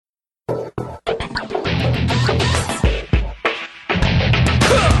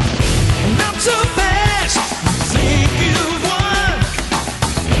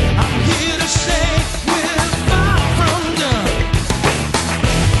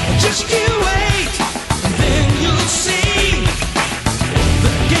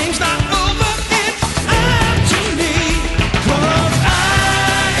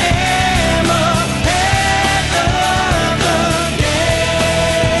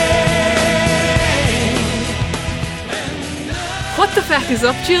is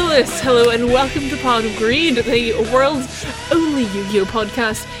up, Julius? Hello and welcome to Pod of Greed, the world's only Yu-Gi-Oh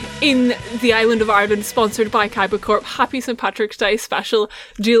podcast in the island of Ireland, sponsored by Kaiba Corp. Happy St. Patrick's Day special.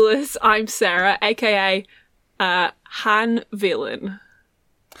 Julius, I'm Sarah, aka Han Villain.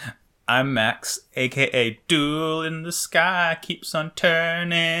 I'm Max, aka Duel in the Sky Keeps on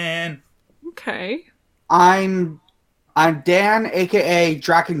Turning. Okay. I'm Dan, aka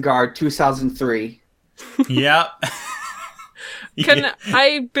Drakengard 2003. Yep. Can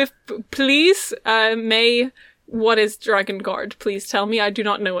I please, what is Drakengard? Please tell me. I do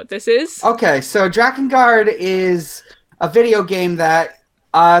not know what this is. Okay, so Drakengard is a video game that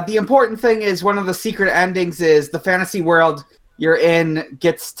the important thing is one of the secret endings is the fantasy world you're in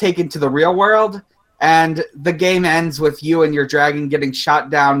gets taken to the real world, and the game ends with you and your dragon getting shot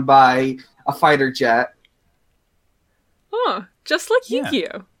down by a fighter jet. Oh, just like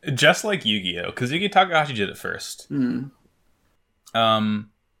Yu-Gi-Oh! Just like Yu-Gi-Oh! Because Yugi Takahashi did it first.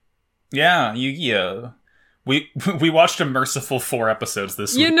 Yeah, Yu-Gi-Oh! We watched a merciful 4 episodes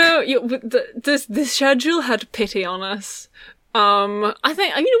this week. You know, the schedule had pity on us. I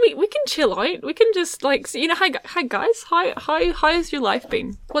think we can chill out. We can just hi guys, how has your life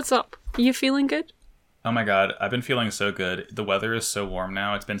been? What's up? Are you feeling good? Oh my god, I've been feeling so good. The weather is so warm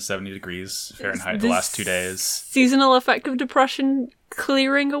now. It's been 70 degrees Fahrenheit the last 2 days. Seasonal affective depression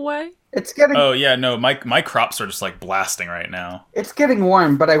clearing away? It's getting... Oh yeah, no, my crops are just like blasting right now. It's getting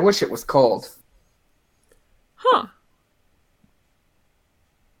warm, but I wish it was cold. Huh.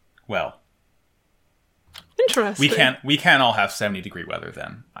 Well. Interesting. We can't all have 70-degree weather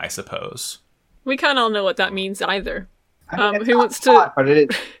then, I suppose. We can't all know what that means either. I mean, Who wants to hot, but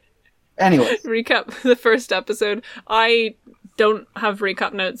it is... Anyway. recap the first episode? I don't have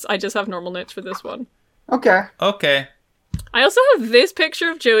recap notes. I just have normal notes for this one. Okay. Okay. I also have this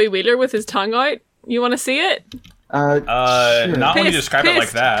picture of Joey Wheeler with his tongue out. You want to see it? Sure. Not when you describe it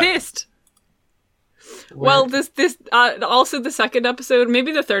like that. Pissed. Well, this also the second episode,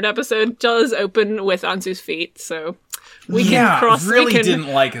 maybe the third episode, does open with Anzu's feet, so we can cross. Really didn't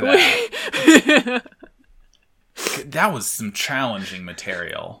like that. That was some challenging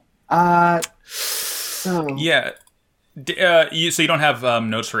material. So... Yeah. So you don't have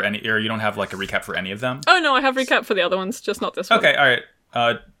notes for any, or you don't have like a recap for any of them? Oh no, I have recap for the other ones, just not this one. Okay, all right.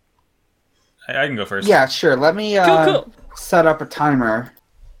 I can go first. Yeah, sure. Let me Cool. set up a timer.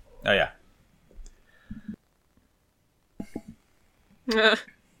 Oh yeah.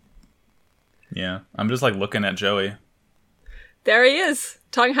 Yeah, I'm just like looking at Joey. There he is,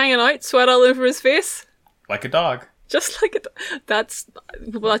 tongue hanging out, sweat all over his face, like a dog. just like it. That's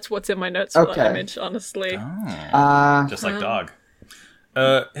what's in my notes for that image, honestly. Oh, just like dog.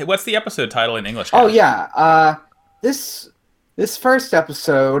 What's the episode title in English? Oh yeah, this first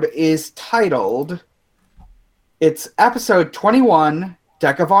episode is titled. It's episode 21,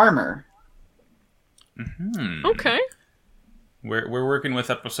 Deck of Armor. Mm-hmm. Okay. We're working with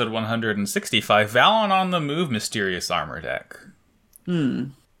episode 165, Valon on the Move, Mysterious Armor Deck. This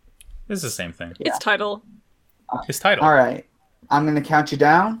is the same thing. Its title. His title. All right, I'm gonna count you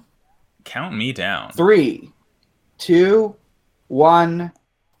down. Count me down. 3, 2, 1,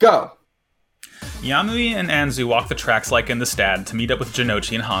 go. Yamui and Anzu walk the tracks like in the Stad to meet up with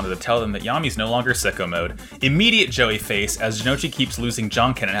Jinochi and Honda to tell them that Yami's no longer sicko mode. Immediate Joey face as Jinochi keeps losing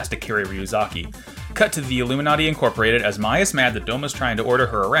Jonkin and has to carry Ryuzaki. Cut to the Illuminati Incorporated as Mai is mad that Doma's trying to order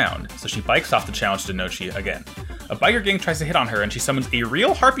her around, so she bikes off to challenge Jinochi again. A biker gang tries to hit on her and she summons a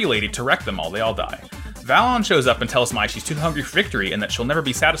real harpy lady to wreck them all. They all die. Valon shows up and tells Mai she's too hungry for victory and that she'll never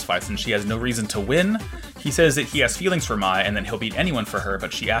be satisfied since she has no reason to win. He says that he has feelings for Mai and then he'll beat anyone for her,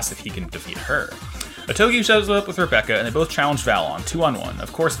 but she asks if he can defeat her. Otogi shows up with Rebecca, and they both challenge Valon, 2-on-1.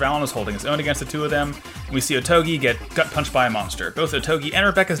 Of course, Valon is holding his own against the two of them, and we see Otogi get gut-punched by a monster. Both Otogi and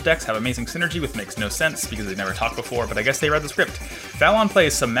Rebecca's decks have amazing synergy, which makes no sense, because they've never talked before, but I guess they read the script. Valon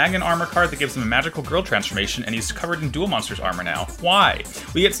plays some Magnum armor card that gives him a magical girl transformation, and he's covered in Duel Monsters armor now. Why?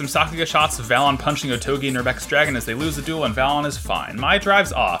 We get some Sakuga shots of Valon punching Otogi and Rebecca's dragon as they lose the duel, and Valon is fine. Mai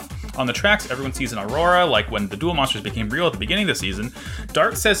drives off. On the tracks, everyone sees an aurora, like when the Duel Monsters became real at the beginning of the season.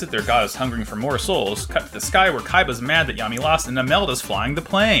 Dart says that their god is hungering for more souls. Cut to the sky where Kaiba's mad that Yami lost, and Imelda's flying the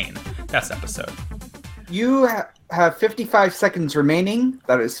plane. That's the episode. You have 55 seconds remaining.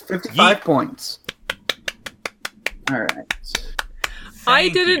 That is 55 points. All right. I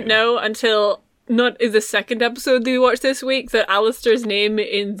didn't know until not in the second episode that we watched this week that Alistair's name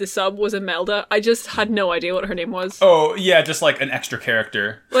in the sub was Imelda. I just had no idea what her name was. Oh, yeah, just like an extra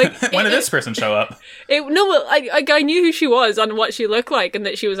character. Like, when did this person show up? I knew who she was and what she looked like and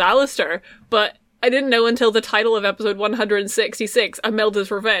that she was Alistair, but I didn't know until the title of episode 166,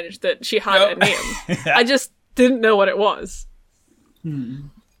 Imelda's Revenge, that she had a name. Yeah. I just didn't know what it was.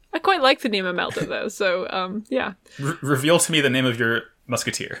 I quite like the name Imelda, though, so, yeah. Reveal to me the name of your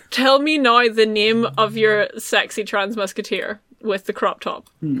musketeer. Tell me now the name of your sexy trans musketeer with the crop top.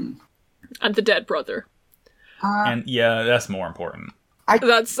 And the dead brother. And yeah, that's more important.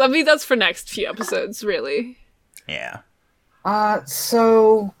 That's for next few episodes, really. Yeah.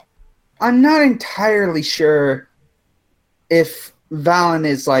 So I'm not entirely sure if Valen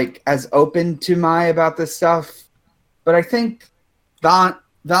is like as open to Mai about this stuff, but I think Valen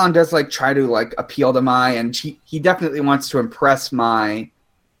does like try to like appeal to Mai, and he definitely wants to impress Mai.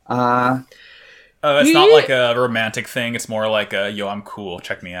 It's not like a romantic thing. It's more like a, yo, I'm cool.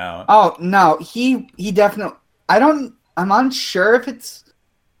 Check me out. Oh no, he definitely. I'm unsure if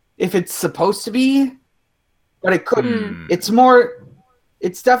it's supposed to be, but it could.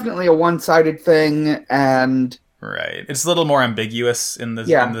 It's definitely a one-sided thing, and right. It's a little more ambiguous in the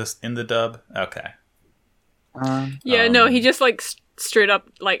dub. Okay. No, he just like straight up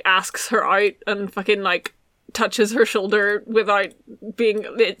like asks her out and fucking like touches her shoulder without being.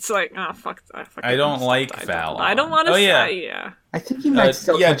 It's like, oh fuck. I don't like Valen. I don't want to say. Yeah. I think he might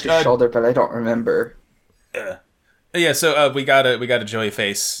still touch his shoulder, but I don't remember. Yeah. So we got a Joey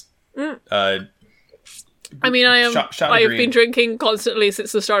face. I mean, I have been drinking constantly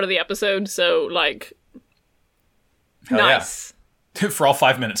since the start of the episode, so like, hell nice for all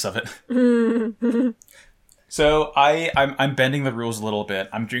 5 minutes of it. So I'm bending the rules a little bit.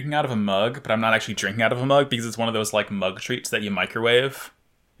 I'm drinking out of a mug, but I'm not actually drinking out of a mug because it's one of those like mug treats that you microwave.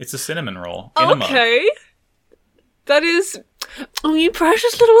 It's a cinnamon roll in a mug. Okay, that is, oh, you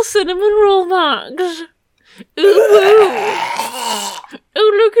precious little cinnamon roll mugs. Ooh, oh,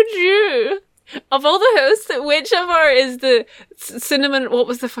 look at you. Of all the hosts, which of our is the cinnamon? What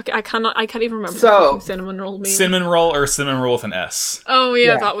was the fuck? I can't even remember. So what cinnamon roll means. Cinnamon roll or cinnamon roll with an S. Oh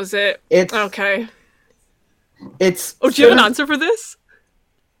yeah, that was it. It's okay. It's. Oh, do you have an answer for this?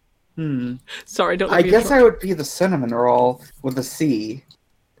 Sorry, don't. I guess I would be the cinnamon roll with a C.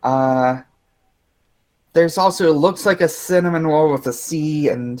 There's also looks like a cinnamon roll with a C,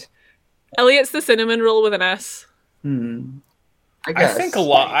 and Elliot's the cinnamon roll with an S. I guess. I think a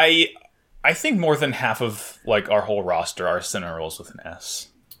lot. I think more than half of like our whole roster are cinnamon rolls with an S.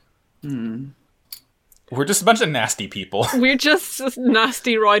 We're just a bunch of nasty people. We're just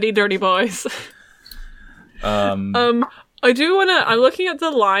nasty, rowdy, dirty boys. I do want to. I'm looking at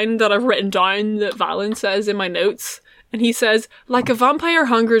the line that I've written down that Valen says in my notes, and he says, "Like a vampire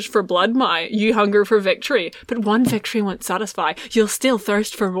hungers for blood, Mai, you hunger for victory. But one victory won't satisfy. You'll still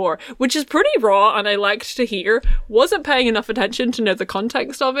thirst for more," which is pretty raw, and I liked to hear. Wasn't paying enough attention to know the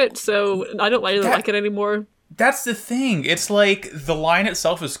context of it, so I don't really like it anymore. That's the thing. It's like the line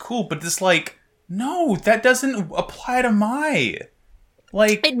itself is cool, but it's like, no, that doesn't apply to Mai.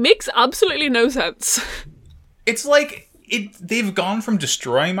 Like, it makes absolutely no sense. It's like they've gone from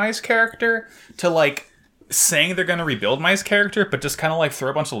destroying Mai's character to like saying they're going to rebuild Mai's character, but just kind of like throw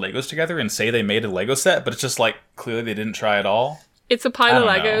a bunch of Legos together and say they made a Lego set, but it's just like clearly they didn't try at all. It's a pile of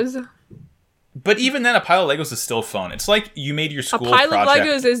Legos. Know. But even then, a pile of Legos is still fun. It's like you made your school project. A pile project.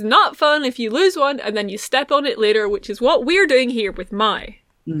 of Legos is not fun if you lose one and then you step on it later, which is what we're doing here with Mai.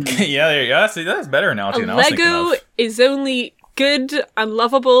 Yeah, there you go. That's better analogy than I was thinking of. Lego is only good and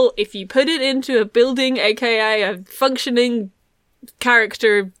lovable if you put it into a building, aka a functioning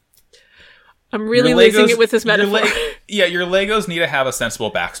character. I'm really losing it with this metaphor. Your Legos need to have a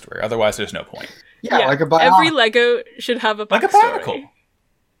sensible backstory, otherwise there's no point. Yeah, like a bionicle. Every Lego should have a backstory. Like a Bionicle.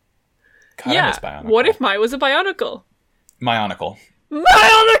 God, yeah, Bionicle. What if Mai was a Bionicle? Bionicle.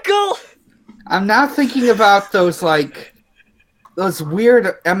 I'm now thinking about those weird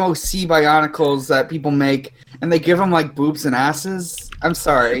MOC Bionicles that people make, and they give them like boobs and asses. I'm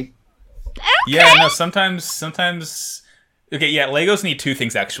sorry. Okay. Yeah, no, sometimes... Okay, yeah, Legos need two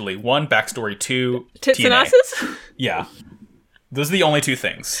things, actually. One, backstory. Two, tits TNA. and asses? Yeah. Those are the only two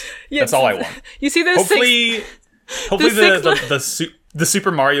things. Yes. That's all I want. You see those Hopefully the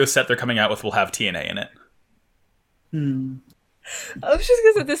Super Mario set they're coming out with will have TNA in it. I was just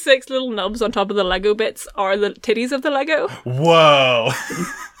going to say the 6 little nubs on top of the Lego bits are the titties of the Lego. Whoa.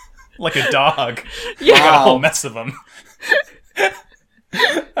 Like a dog. Yeah. Got a whole mess of them.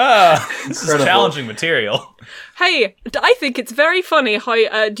 This is challenging material. Hey, I think it's very funny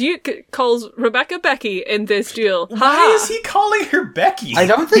how Duke calls Rebecca Becky in this duel. Why is he calling her Becky? I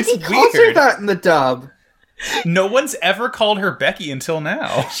don't think he calls her that in the dub. No one's ever called her Becky until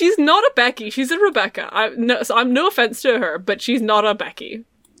now. She's not a Becky. She's a Rebecca. I'm no offense to her, but she's not a Becky.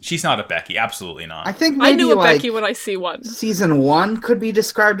 She's not a Becky. Absolutely not. I think maybe I knew a Becky when I see one. Season 1 could be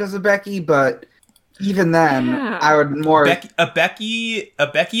described as a Becky, but even then, I would more... A Becky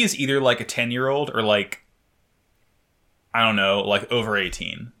is either like a 10-year-old or like I don't know, like over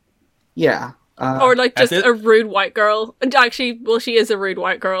 18. Yeah. Or like just a rude white girl. And actually, well, she is a rude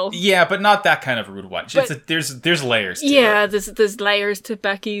white girl. Yeah, but not that kind of rude white. There's layers to it. Yeah, there's layers to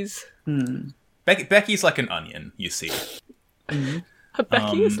Becky's. Becky's like an onion, you see.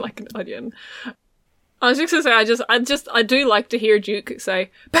 Becky is like an onion. I was just gonna say, I do like to hear Duke say,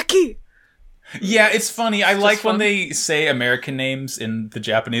 Becky! Yeah, it's funny. I like when they say American names in the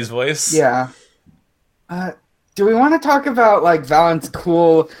Japanese voice. Yeah. Do we want to talk about, like, Valen's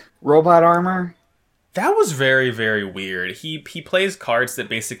cool robot armor? That was very, very weird. He plays cards that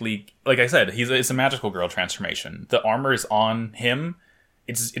basically, like I said, it's a magical girl transformation. The armor is on him.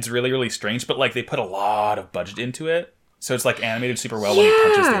 It's really, really strange, but like they put a lot of budget into it. So it's like animated super well when he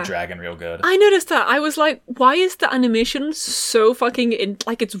punches their dragon real good. I noticed that. I was like, why is the animation so fucking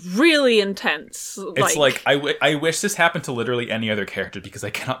it's really intense. It's like I wish this happened to literally any other character because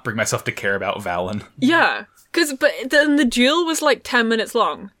I cannot bring myself to care about Valen. Yeah. But then the duel was like 10 minutes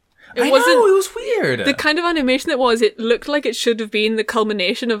long. It was weird. The kind of animation it looked like it should have been the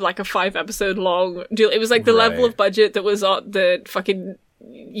culmination of like a 5-episode long duel. It was like the level of budget that was on the fucking,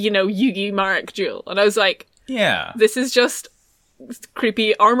 Yugi Marek duel. And I was like, yeah, this is just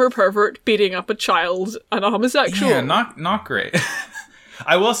creepy armor pervert beating up a child and a homosexual. Yeah, not great.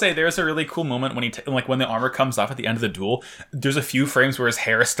 I will say there's a really cool moment when when the armor comes off at the end of the duel. There's a few frames where his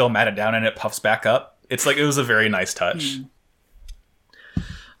hair is still matted down and it puffs back up. It's like, it was a very nice touch.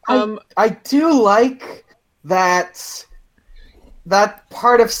 I do like that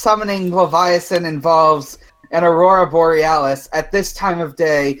part of summoning Leviathan involves an Aurora Borealis at this time of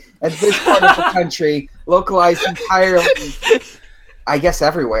day, at this part of the country, localized entirely, I guess,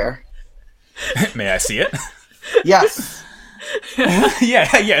 everywhere. May I see it? Yes. yeah,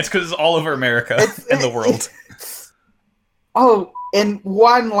 it's because it's all over America and the world. Oh, and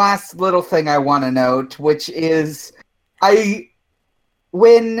one last little thing I want to note, which is,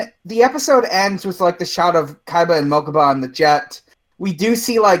 when the episode ends with, like, the shot of Kaiba and Mokuba on the jet, we do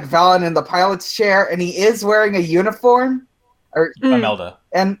see, like, Valen in the pilot's chair, and he is wearing a uniform. Imelda.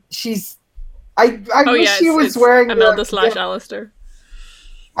 And she's... I wish she was wearing... Imelda / Alistair.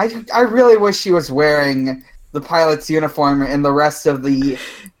 I really wish she was wearing the pilot's uniform in the rest of the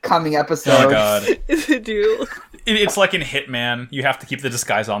coming episodes. Oh, God. Is it duel? It's like in Hitman. You have to keep the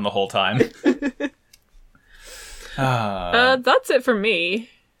disguise on the whole time. That's it for me.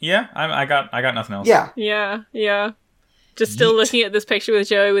 Yeah, I got nothing else. Yeah. Just still looking at this picture with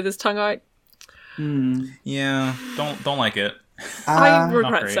Joey with his tongue out. Yeah, don't like it. I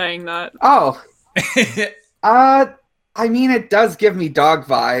regret saying that. Oh. I mean, it does give me dog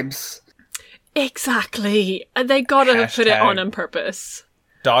vibes. Exactly. They gotta have put it on purpose.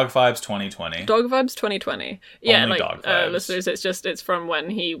 Dog vibes 2020. Dog vibes 2020. Yeah, only like dog vibes. Listeners, it's from when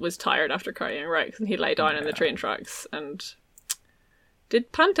he was tired after carrying Rex and he lay down in the train tracks and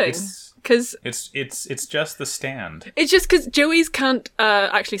did panting. Because it's just the stand. It's just because Joeys can't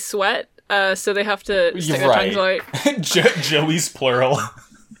actually sweat, so they have to stick their tongues out. Joey's plural.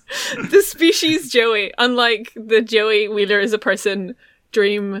 The species Joey, unlike the Joey Wheeler is a person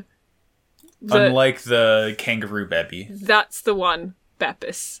dream. Unlike the kangaroo Bebby. That's the one.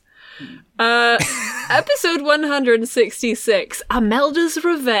 Beppis. Episode 166, Imelda's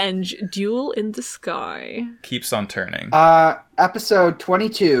Revenge, Duel in the Sky. Keeps on turning. Episode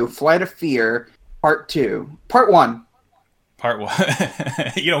 22, Flight of Fear, Part 2. Part 1. Part 1.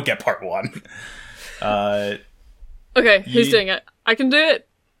 You don't get Part 1. Okay, who's doing it? I can do it.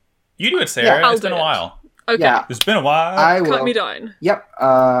 You do it, Sarah. Yeah, it's been a while. Okay. Yeah. It's been a while. I will. Cut me down. Yep.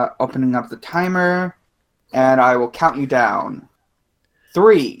 Opening up the timer, and I will count you down.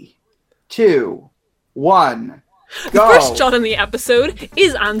 3, 2, 1. The first shot in the episode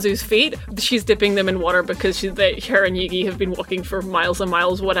is Anzu's feet. She's dipping them in water because her and Yugi have been walking for miles and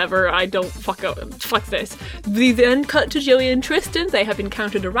miles, whatever. I don't fuck this. We then cut to Joey and Tristan. They have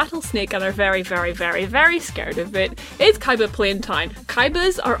encountered a rattlesnake and are very, very, very, very scared of it. It's Kaiba plane time.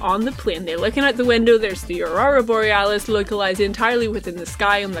 Kaibas are on the plane. They're looking out the window. There's the Aurora Borealis localized entirely within the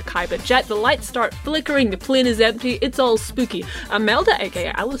sky on the Kaiba jet. The lights start flickering. The plane is empty. It's all spooky. Imelda,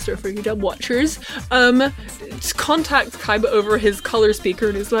 aka Alistair for you dumb watchers, contacts Kaiba over his color speaker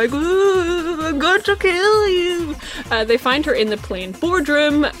and is like, I'm going to kill you. They find her in the plane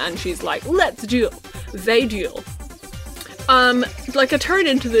boardroom and she's like, let's duel. They duel. Like a turn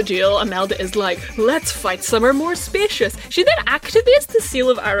into the jail, Imelda is like, let's fight somewhere more spacious. She then activates the seal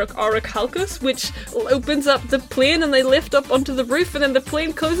of Orichalcos, which opens up the plane and they lift up onto the roof and then the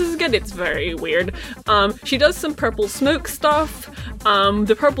plane closes again. It's very weird. She does some purple smoke stuff.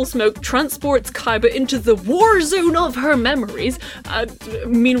 The purple smoke transports Kaiba into the war zone of her memories.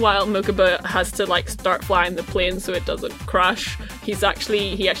 Meanwhile, Mokuba has to like start flying the plane so it doesn't crash. He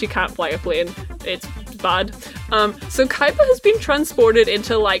actually can't fly a plane. It's bad. So Kaiba has been transported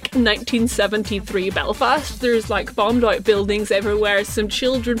into like 1973 Belfast. There's like bombed out buildings everywhere, some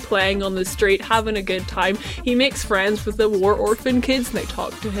children playing on the street, having a good time. He makes friends with the war orphan kids and they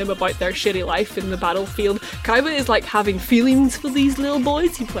talk to him about their shitty life in the battlefield. Kaiba is like having feelings for these little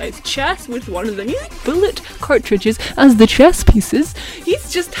boys. He plays chess with one of them using bullet cartridges as the chess pieces.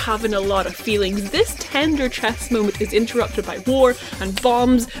 He's just having a lot of feelings. This tender chess moment is interrupted by war and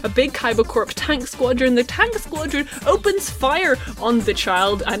bombs, a big Kaiba Corp tank squadron. The tank squadron opens fire on the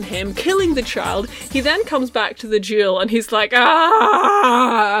child and him, killing the child. He then comes back to the jail and he's like,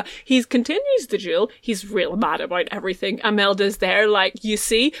 ah! He continues the jail. He's real mad about everything. Imelda's there like, you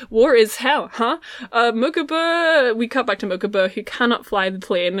see, war is hell, huh? Mokuba, we cut back to Mokuba, who cannot fly the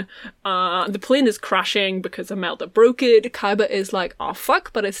plane. The plane is crashing because Imelda broke it. Kaiba is like, oh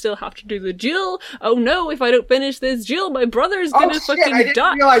fuck, but I still have to do the jail. Oh no, if I don't finish this jail, my brother's gonna fucking I didn't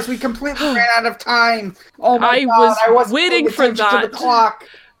die. realize we completely ran out of time. Oh my God, was I wasn't waiting paying for attention to that. the clock.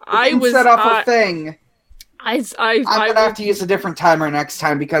 I was set up a thing. I'm I'm gonna have to use a different timer next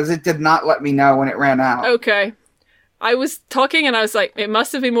time because it did not let me know when it ran out. Okay. I was talking and I was like, it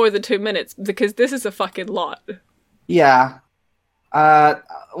must have been more than 2 minutes because this is a fucking lot. Yeah.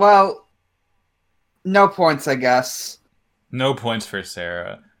 Well, no points, I guess. No points for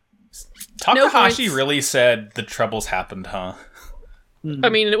Sarah. No Takahashi points. really said the troubles happened, huh? I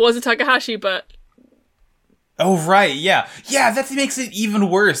mean, it was a Takahashi, but Oh, right, yeah. Yeah, that makes it even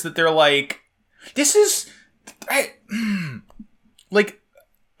worse that they're like, this is... like,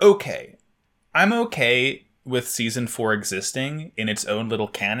 okay. I'm okay with Season 4 existing in its own little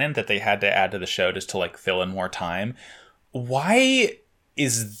canon that they had to add to the show just to, like, fill in more time. Why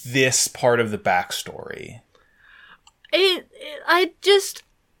is this part of the backstory? I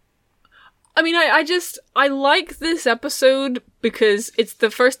like this episode because it's the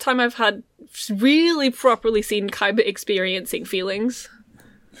first time I've had really properly seen Kaiba experiencing feelings.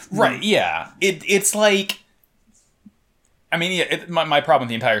 Right, yeah. It's like... I mean, yeah, my problem with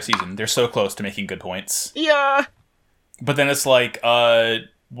the entire season, they're so close to making good points. Yeah. But then it's like,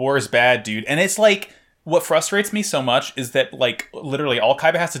 war is bad, dude. And it's like, what frustrates me so much is that, like, literally all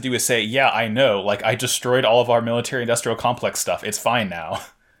Kaiba has to do is say, yeah, I know, like, I destroyed all of our military-industrial complex stuff. It's fine now.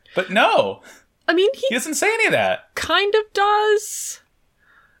 But no! I mean, He doesn't say any of that. kind of does.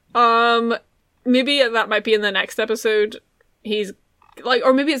 Maybe that might be in the next episode. He's like,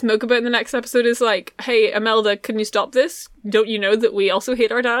 or maybe it's Mokuba in the next episode is like, hey, Imelda, can you stop this? Don't you know that we also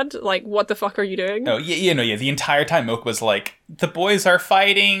hate our dad? Like, what the fuck are you doing? Oh, yeah. The entire time Mokuba's like, the boys are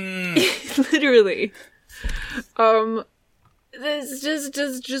fighting! Literally. It's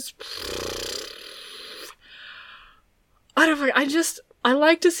just... I don't know, I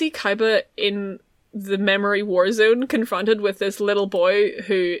like to see Kaiba in the memory war zone confronted with this little boy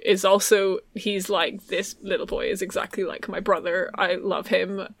who is also, he's like, this little boy is exactly like my brother. I love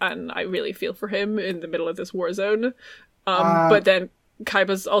him and I really feel for him in the middle of this war zone. But then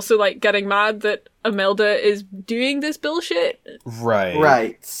Kaiba's also like getting mad that Imelda is doing this bullshit. Right.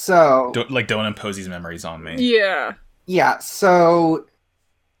 Right, so... Don't impose these memories on me. Yeah. Yeah, so...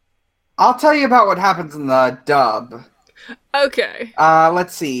 I'll tell you about what happens in the dub. Okay.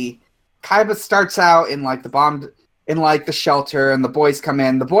 Let's see. Kaiba starts out in like the shelter, and the boys come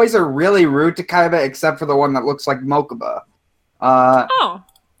in. The boys are really rude to Kaiba, except for the one that looks like Mokuba. Oh.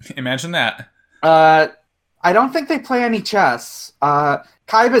 Imagine that. I don't think they play any chess.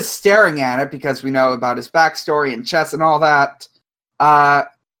 Kaiba's staring at it because we know about his backstory and chess and all that. The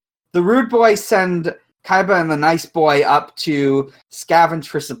rude boys send Kaiba and the nice boy up to scavenge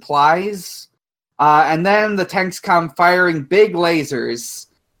for supplies. And then the tanks come firing big lasers.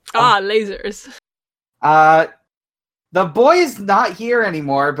 Lasers. The boy is not here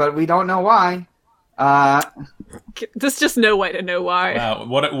anymore, but we don't know why. There's just no way to know why. Wow,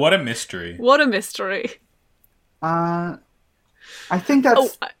 what a mystery. What a mystery. I think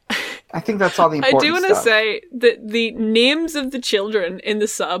that's all the important I do want to stuff. say that the names of the children in the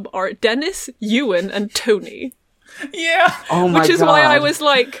sub are Dennis, Ewan, and Tony. Yeah. Oh my Which is God. why I was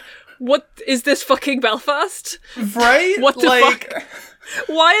like, what is this fucking Belfast? Right? What the fuck?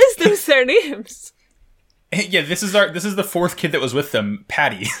 Why is those their names? Yeah, this is the fourth kid that was with them,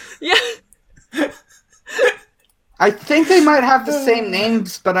 Patty. Yeah. I think they might have the same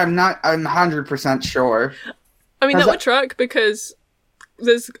names, but I'm 100% sure. I mean, that would track because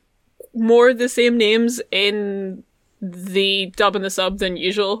there's more of the same names in the dub and the sub than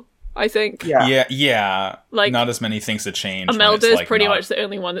usual, I think. Yeah. Like, not as many things to change. Imelda is pretty much the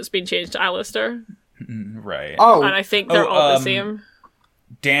only one that's been changed to Alistair. Right. Oh. And I think they're all the same.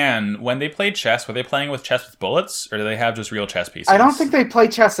 Dan, when they played chess, were they playing with chess with bullets, or do they have just real chess pieces? I don't think they play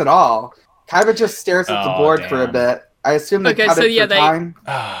chess at all. Kaiba just stares at the board for a bit. I assume they cut it for time.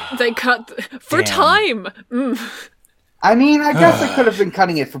 They cut for time. I mean, I guess they could have been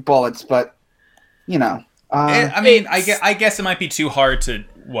cutting it for bullets, but you know. I guess it might be too hard to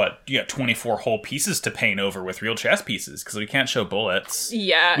you got 24 whole pieces to paint over with real chess pieces because we can't show bullets.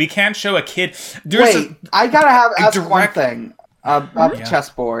 Yeah, we can't show a kid. I gotta ask one thing about the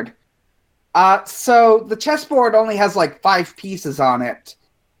chessboard. So the chessboard only has like 5 pieces on it.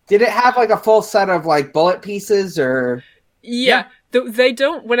 Did it have like a full set of like bullet pieces or? Yeah. They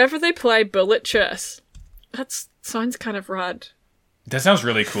don't. Whenever they play bullet chess, that sounds kind of rad. That sounds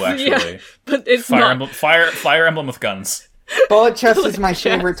really cool, actually. Yeah, but it's Fire not. Fire Emblem with guns. Bullet chess is my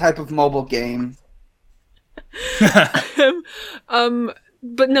favorite type of mobile game.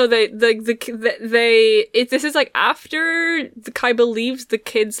 But no, this is like after the Kaiba leaves the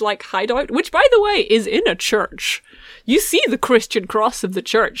kids' like hideout, which by the way is in a church. You see the Christian cross of the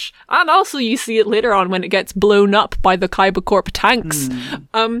church, and also you see it later on when it gets blown up by the Kaiba Corp tanks.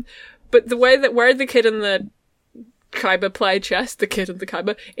 But the way that where the kid and the Kaiba play chess, the kid and the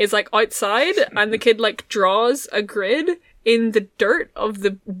Kaiba, is like outside, and the kid like draws a grid in the dirt of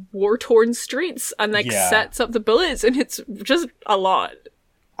the war-torn streets and like sets up the bullets, and it's just a lot.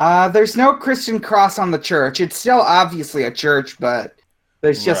 There's no Christian cross on the church. It's still obviously a church, but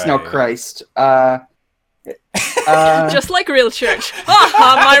there's just no Christ. Just like real church. Am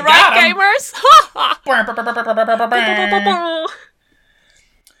I right, gamers?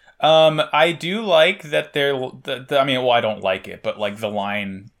 I do like that I don't like it, but like the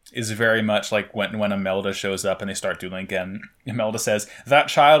line is very much like when Imelda shows up and they start dueling again. Imelda says, "That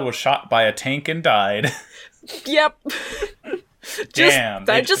child was shot by a tank and died." Yep. Damn.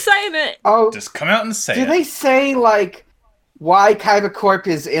 They're just saying it. Oh, just come out and say it. Do they say like why Kaiba Corp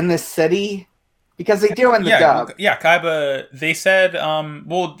is in this city? Because they do in the dub. Yeah, Kaiba, they said,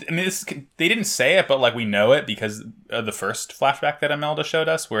 they didn't say it, but, like, we know it because of the first flashback that Imelda showed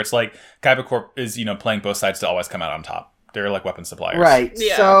us, where it's like, Kaiba Corp is, playing both sides to always come out on top. They're, like, weapon suppliers. Right,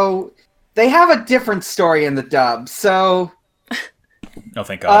 so they have a different story in the dub, so... Oh,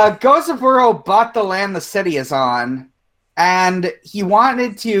 thank God. Gozaburo bought the land the city is on, and he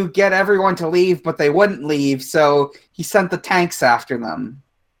wanted to get everyone to leave, but they wouldn't leave, so he sent the tanks after them.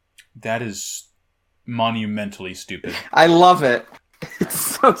 That is... monumentally stupid. I love it. It's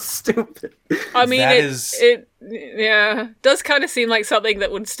so stupid. I mean, it does kind of seem like something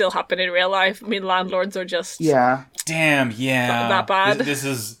that would still happen in real life. I mean, landlords are just damn, not that bad. This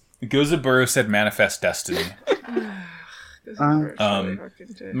is Gozaburo said manifest destiny.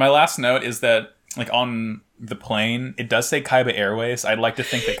 My last note is that like on the plane, it does say Kaiba Airways. I'd like to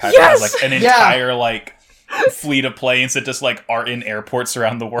think that Kaiba has like an entire like fleet of planes that just like are in airports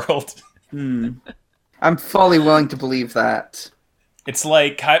around the world. I'm fully willing to believe that. It's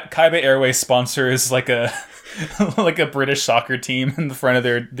like Kaiba Airways sponsors like a like a British soccer team in the front of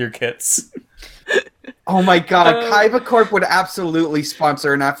their kits. Oh my god, Kaiba Corp would absolutely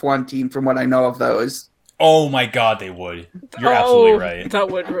sponsor an F1 team from what I know of those. Oh my god, they would. You're absolutely right.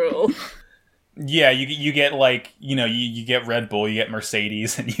 That would rule. Yeah, you get like, you get Red Bull, you get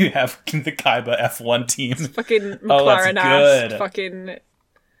Mercedes, and you have the Kaiba F1 team. It's fucking McLaren-ass fucking...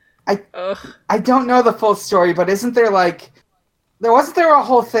 I don't know the full story, but isn't there wasn't there a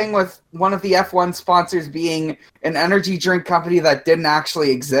whole thing with one of the F1 sponsors being an energy drink company that didn't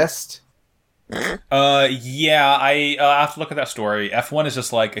actually exist? Yeah, I have to look at that story. F1 is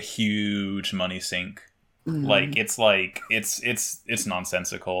just like a huge money sink. Like it's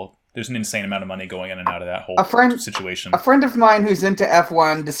nonsensical. There's an insane amount of money going in and out of that whole situation. A friend of mine who's into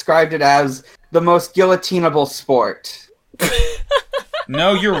F1 described it as the most guillotinable sport.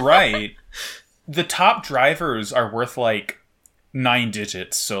 No, you're right. The top drivers are worth like 9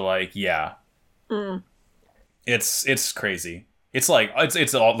 digits, so like it's crazy. It's like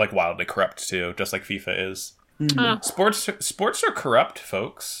it's all like wildly corrupt too, just like FIFA is. Sports are corrupt,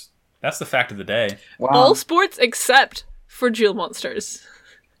 folks. That's the fact of the day. Wow. All sports except for Jewel Monsters.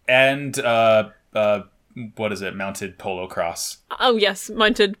 And what is it? Mounted polo cross. Oh yes,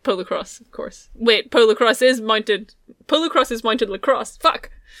 mounted polo cross, of course. Wait, polo cross is mounted. Polo cross is mounted lacrosse. Fuck.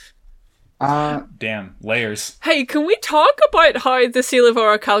 Damn, layers. Hey, can we talk about how the Seal of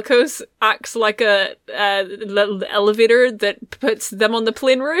Orichalcos acts like a little elevator that puts them on the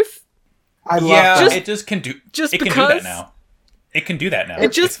plane roof? I love Yeah, that. it just can do. Just it can do because- that now. It can do that now.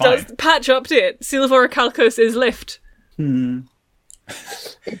 It just It's fine. does patch update. Seal of Orichalcos is lift.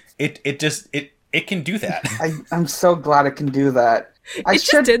 It can do that. I'm so glad it can do that. It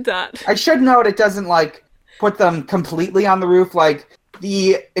just did that. I should note it doesn't like put them completely on the roof. Like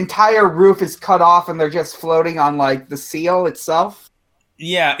the entire roof is cut off and they're just floating on like the seal itself.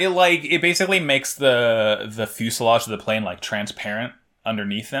 Yeah, it basically makes the fuselage of the plane like transparent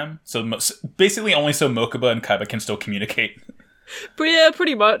underneath them. So basically only so Mokuba and Kaiba can still communicate. But yeah,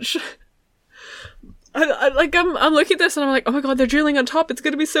 pretty much. I'm looking at this and I'm like, oh my god, they're drilling on top. It's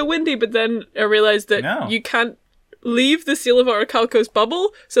going to be so windy. But then I realized that No. you can't leave the Seal of Orichalcos bubble.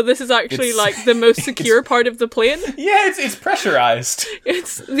 So this is actually It's- like the most secure part of the plane. Yeah, it's pressurized.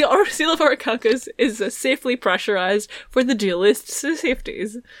 It's the Seal of Orichalcos is safely pressurized for the duelists'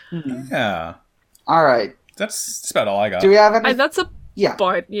 safeties. Yeah, All right. that's about all I got. Do we have any? And that's Yeah.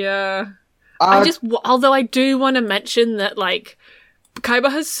 about, yeah. Uh, Although I do want to mention that, like,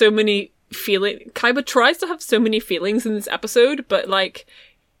 Kaiba has so many Kaiba tries to have so many feelings in this episode, but, like,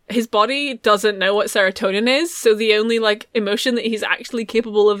 his body doesn't know what serotonin is, so the only, like, emotion that he's actually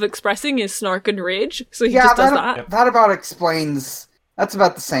capable of expressing is snark and rage, so he just does that. That about explains. That's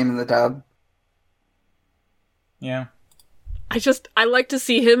about the same in the dub. Yeah. I like to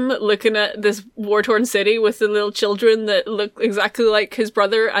see him looking at this war-torn city with the little children that look exactly like his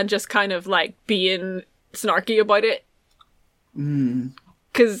brother and just kind of, like, being snarky about it.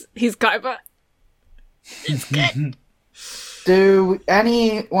 Because he's Kaiba.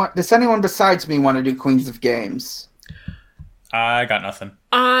 Does anyone besides me want to do Queens of Games? I got nothing.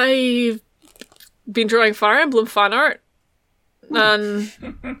 I've been drawing Fire Emblem fan art.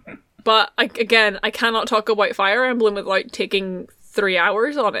 But I cannot talk about Fire Emblem without taking 3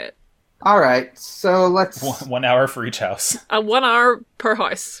 hours on it. All right, so let's. 1 hour for each house. 1 hour per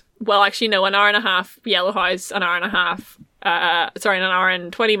house. Well, actually, no, an hour and a half. Yellow House, an hour and a half. An hour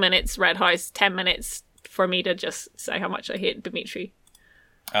and 20 minutes. Red House, 10 minutes for me to just say how much I hate Dimitri.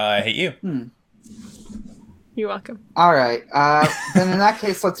 I hate you. You're welcome. All right. Then in that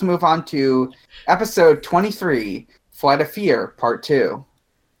case, let's move on to episode 23, Flight of Fear, Part 2.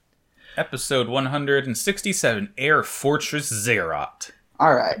 Episode 167, Air Fortress Ziggurat.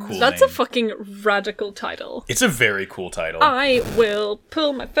 All right. Cool That's name. a fucking radical title. It's a very cool title. I will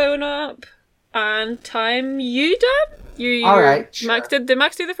pull my phone up and time you done? You All right, sure. Max did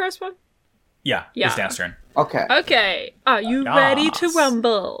Max do the first one? Yeah, Yeah. it's Dan's turn. Okay. Okay. Are you ready to Yes.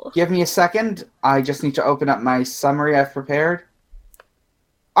 rumble? Give me a second. I just need to open up my summary I've prepared.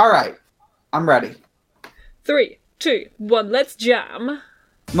 All right. I'm ready. 3, 2, 1, let's jam.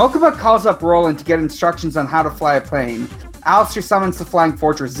 Mokuba calls up Roland to get instructions on how to fly a plane. Alistair summons the flying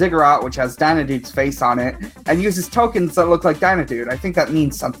fortress Ziggurat, which has Dynadude's face on it, and uses tokens that look like Dynadude. I think that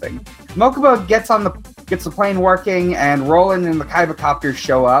means something. Mokuba gets the plane working, and Roland and the Kaibacopters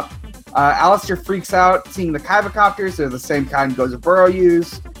show up. Alistair freaks out seeing the Kaibacopters. They're the same kind Gozaburo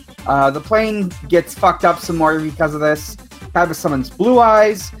used. The plane gets fucked up some more because of this. Kaiba summons Blue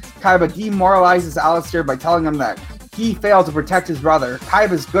Eyes. Kaiba demoralizes Alistair by telling him that he failed to protect his brother.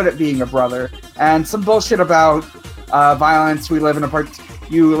 Kaiba's good at being a brother. And some bullshit about violence. You live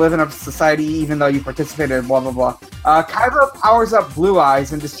in a society even though you participated in blah blah blah. Kaiba powers up Blue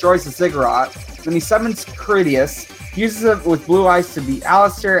Eyes and destroys the Ziggurat. Then he summons Critias, uses it with Blue Eyes to beat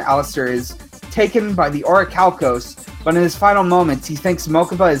Alistair. Alistair is taken by the Orichalcos, but in his final moments he thinks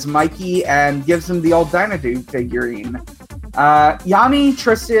Mokuba is Mikey and gives him the old Dynadude figurine. Yami,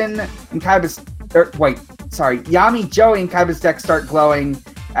 Tristan, and Yami, Joey, and Kaiba's deck start glowing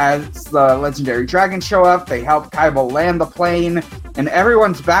as the legendary dragons show up. They help Kaiba land the plane, and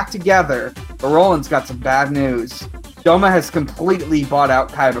everyone's back together. But Roland's got some bad news. Doma has completely bought out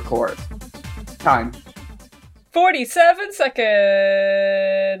Kaiba Corp. Time. 47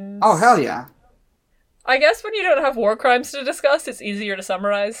 seconds. Oh, hell yeah. I guess when you don't have war crimes to discuss, it's easier to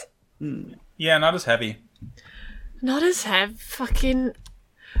summarize. Yeah, not as heavy. Not as heavy. Fucking.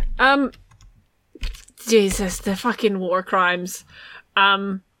 Jesus, the fucking war crimes.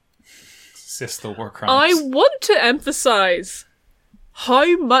 Sis, the war crimes. I want to emphasize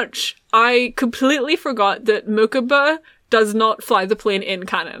how much I completely forgot that Mokuba does not fly the plane in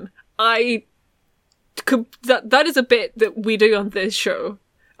canon. That is a bit that we do on this show,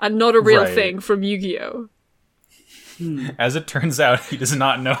 and not a real Right. thing from Yu-Gi-Oh! As it turns out, he does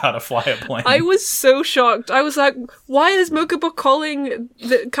not know how to fly a plane. I was so shocked. I was like, why is Mokuba calling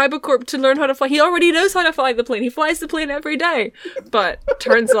the Kaiba Corp to learn how to fly? He already knows how to fly the plane. He flies the plane every day. But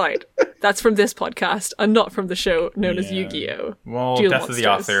turns out that's from this podcast and not from the show known as Yu-Gi-Oh! Well, Duel death of the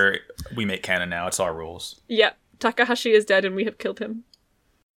Monsters. author, we make canon now. It's our rules. Yep. Takahashi is dead and we have killed him.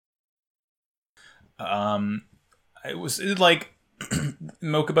 It was like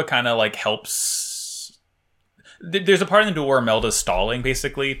Mokuba kind of like helps. There's a part in the duel where Melda's stalling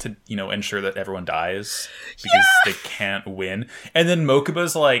basically to ensure that everyone dies because they can't win, and then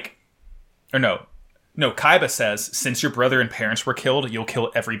Mokuba's like, or no, Kaiba says, since your brother and parents were killed, you'll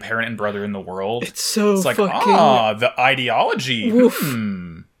kill every parent and brother in the world. It's like, fucking... the ideology. Woof.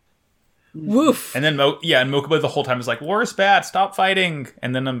 Woof. And then and Mokuba the whole time is like, war's bad, stop fighting.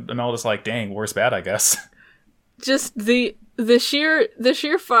 And then Melda's like, dang, war's bad, I guess. Just the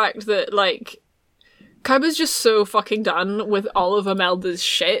sheer fact that like Kaiba's just so fucking done with all of Imelda's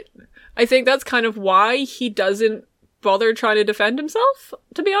shit. I think that's kind of why he doesn't bother trying to defend himself,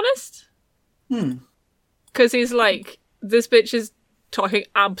 to be honest. Because he's like, this bitch is talking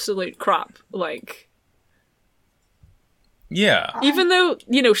absolute crap. Like, yeah. Even though,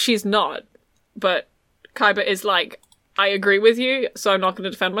 she's not. But Kaiba is like, I agree with you, so I'm not going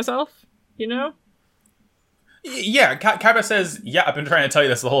to defend myself, Yeah, Kaiba says, yeah, I've been trying to tell you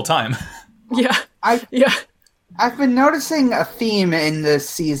this the whole time. Yeah. I've been noticing a theme in this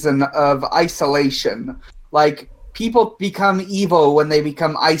season of isolation. Like, people become evil when they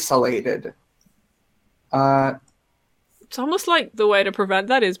become isolated. It's almost like the way to prevent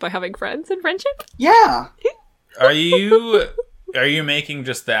that is by having friends and friendship. Yeah. Are you making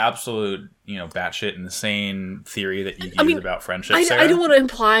just the absolute, batshit insane theory that you use about friendship, Sarah? I don't want to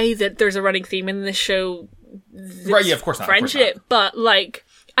imply that there's a running theme in this show. Right, yeah, of course not. Friendship, but like,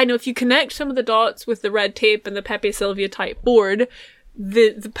 I know if you connect some of the dots with the red tape and the Pepe Sylvia type board,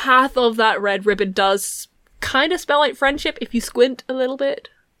 the path of that red ribbon does kind of spell out friendship if you squint a little bit.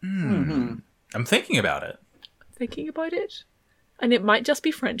 Mm-hmm. I'm thinking about it. And it might just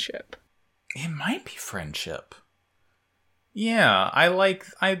be friendship. It might be friendship. Yeah, I like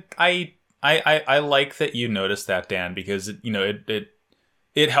that you noticed that, Dan, because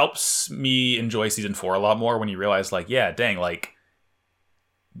it helps me enjoy season 4 a lot more when you realize, like, yeah, dang, like,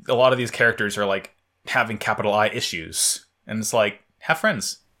 a lot of these characters are like having capital I issues, and it's like, have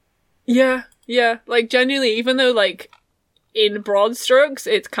friends. Yeah, like genuinely, even though like in broad strokes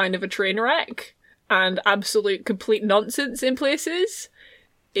it's kind of a train wreck and absolute complete nonsense in places.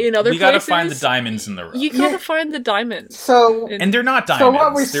 In other places, you gotta find the diamonds in the rough. You gotta find the diamonds. And they're not diamonds. So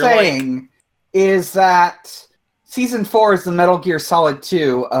what we're saying is that season 4 is the Metal Gear Solid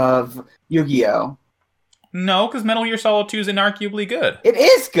 2 of Yu-Gi-Oh! No, because Metal Gear Solid 2 is inarguably good. It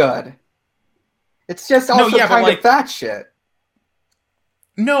is good. It's just also kind of that shit.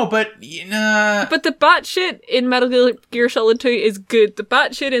 No, but... But the batshit in Metal Gear Solid 2 is good. The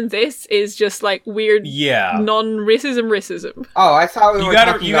batshit in this is just like weird non-racism. Oh, I thought we were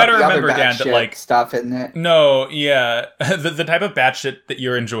talking about the remember, other Dan, that like stuff in it. No, yeah. the type of batshit that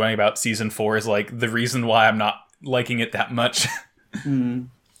you're enjoying about season 4 is like the reason why I'm not liking it that much.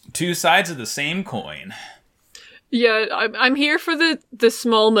 Two sides of the same coin. Yeah, I'm here for the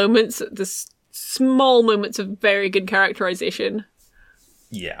small moments, of very good characterization.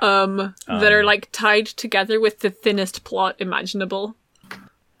 Yeah. That are like tied together with the thinnest plot imaginable.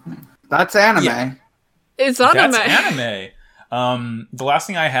 That's anime. Yeah. It's anime. That's anime. The last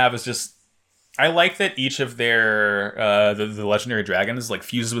thing I have is just, I like that each of their the legendary dragons like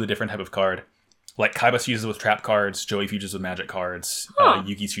fuses with a different type of card. Like Kaiba fuses with trap cards, Joey fuses with magic cards,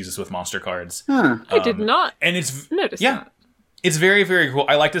 Yugi fuses with monster cards. I did not. And it's notice that. It's very, very cool.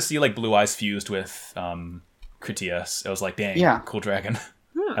 I like to see like Blue Eyes fused with Critias. It was like, dang, cool dragon.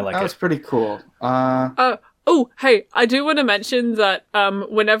 I like it. That was pretty cool. Oh, hey, I do want to mention that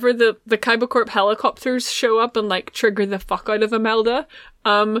whenever the Kaiba Corp helicopters show up and like trigger the fuck out of Imelda,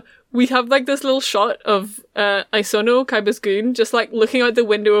 we have like this little shot of Isono, Kaiba's goon, just like looking out the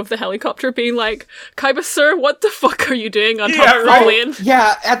window of the helicopter being like, Kaiba sir, what the fuck are you doing on top of the plane?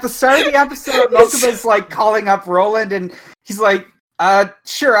 Yeah, at the start of the episode, Mokuba's like calling up Roland and he's like,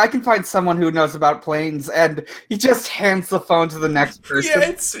 sure, I can find someone who knows about planes, and he just hands the phone to the next person. Yeah,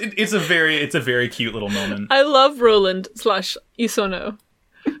 it's a very cute little moment. I love Roland / Isono.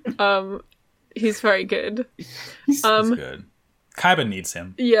 He's very good. He's good. Kaiba needs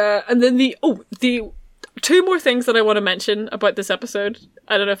him. Yeah, and then the two more things that I want to mention about this episode.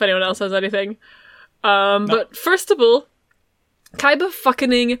 I don't know if anyone else has anything. But first of all, Kaiba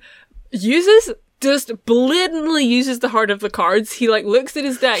fucking uses just blatantly uses the heart of the cards. He like looks at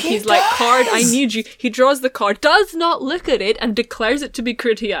his deck. He's like, card, I need you. He draws the card, does not look at it, and declares it to be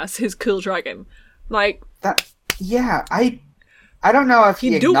Critias, his cool dragon. Like that. Yeah, I don't know if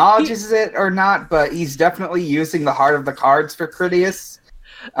he acknowledges it or not, but he's definitely using the heart of the cards for Critias.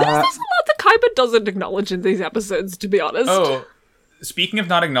 There's a lot that Kaiba doesn't acknowledge in these episodes, to be honest. Oh, speaking of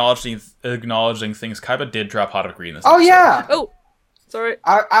not acknowledging things, Kaiba did drop Pot of Greed in this Oh, episode. yeah! Oh, sorry.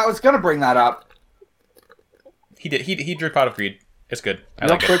 I was going to bring that up. He did. He drew Pot of Greed. It's good. I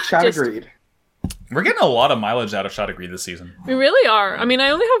Real like quick it. shot of greed. We're getting a lot of mileage out of Shot of Greed this season. We really are. I mean, I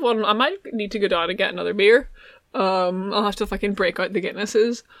only have one. I might need to go down and get another beer. I'll have to fucking break out the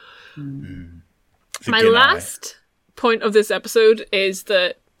Guinnesses. My last point of this episode is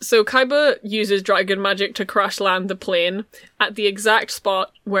that so Kaiba uses dragon magic to crash land the plane at the exact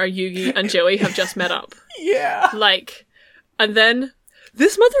spot where Yugi and Joey have just met up. Yeah. Like, and then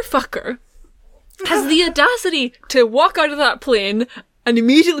this motherfucker has the audacity to walk out of that plane and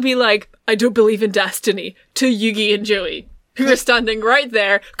immediately be like, I don't believe in destiny, to Yugi and Joey, who are standing right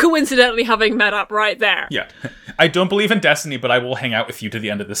there, coincidentally having met up right there. Yeah. I don't believe in destiny, but I will hang out with you to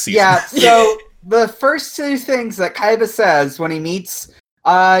the end of the season. Yeah, so the first two things that Kaiba says when he meets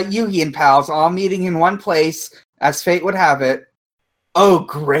Yugi and pals, all meeting in one place, as fate would have it, oh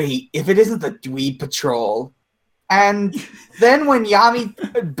great, if it isn't the Dweeb Patrol. And then when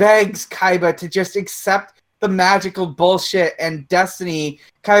Yami begs Kaiba to just accept the magical bullshit and destiny,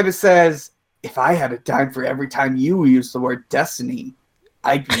 Kaiba says, if I had a dime for every time you use the word destiny,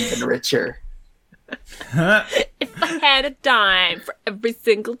 I'd be even richer. If I had a dime for every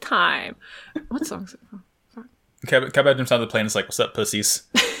single time. What song is it from? Kaiba jumps out of the plane and is like, what's up, pussies?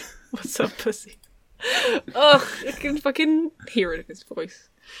 What's up, pussy? Ugh, I can fucking hear it in his voice.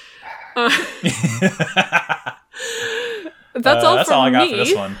 That's all that's from all I got me. for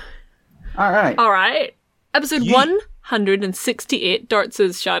this one. All right. All right. Episode Yeet. 168,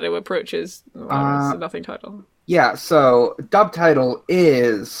 Darts' Shadow Approaches. It's a nothing title. Yeah, so dub title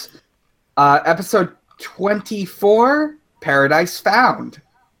is episode 24, Paradise Found.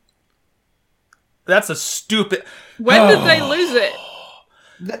 That's a stupid... When did they lose it?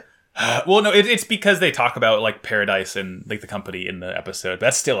 Well, no, it's because they talk about, like, Paradise and, like, the company in the episode.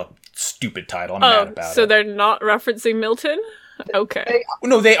 That's still a stupid title. I'm mad about so it. they're not referencing Milton? Okay.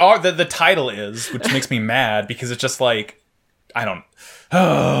 No, they are. The title is, which makes me mad because it's just like, I don't...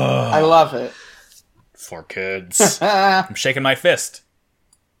 I love it. For kids. I'm shaking my fist.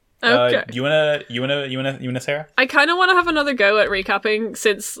 Okay. You wanna, Sarah? I kind of want to have another go at recapping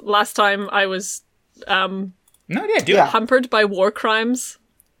since last time I was No, yeah, do Yeah. it. hampered by war crimes.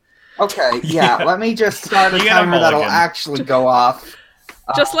 Okay, yeah, let me just start a You get a timer that'll mulligan. actually go off.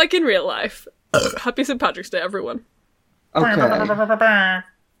 Just like in real life. Happy St. Patrick's Day, everyone. Okay.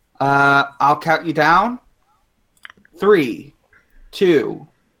 I'll count you down. 3, 2,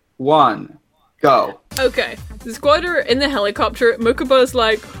 1, go. Okay, the squad are in the helicopter. Mokuba's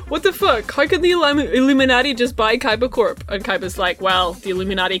like, what the fuck? How can the Illuminati just buy Kaiba Corp? And Kaiba's like, well, the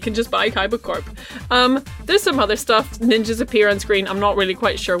Illuminati can just buy Kaiba Corp. There's some other stuff. Ninjas appear on screen. I'm not really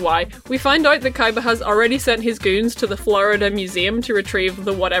quite sure why. We find out that Kaiba has already sent his goons to the Florida Museum to retrieve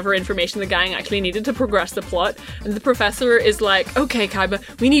the whatever information the gang actually needed to progress the plot. And the professor is like, okay, Kaiba,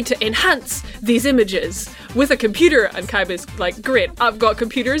 we need to enhance these images with a computer. And Kaiba's like, great, I've got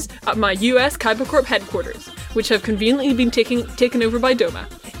computers at my US Kaiba Corp headquarters, which have conveniently been taken over by Doma.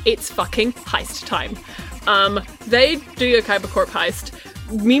 It's fucking heist time. They do a Kaiba Corp heist.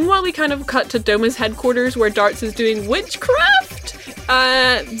 Meanwhile, we kind of cut to Doma's headquarters where Darts is doing witchcraft.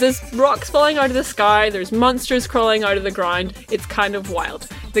 There's rocks falling out of the sky, there's monsters crawling out of the ground. It's kind of wild.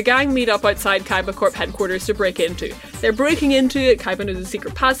 The gang meet up outside Kaiba Corp headquarters to break into. They're breaking into it, Kaiba knows a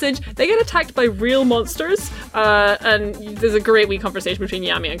secret passage. They get attacked by real monsters, and there's a great wee conversation between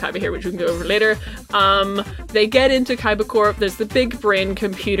Yami and Kaiba here, which we can go over later. They get into Kaiba Corp, there's the big brain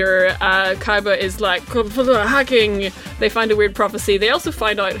computer. Kaiba is like, hacking. They find a weird prophecy. They also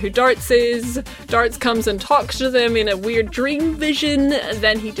find out who Darts is. Darts comes and talks to them in a weird dream vision,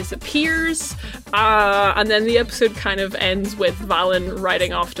 then he disappears. And then the episode kind of ends with Valen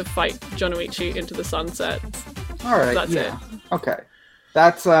riding off to fight Jonoichi into the sunset. All right, That's yeah. Okay.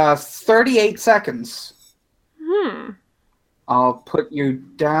 That's 38 seconds. I'll put you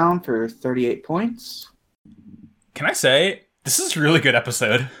down for 38 points. Can I say, this is a really good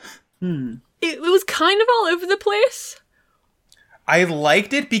episode. It was kind of all over the place. I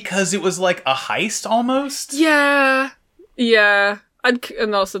liked it because it was like a heist almost. Yeah.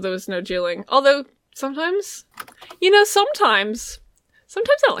 And also there was no dueling. Although sometimes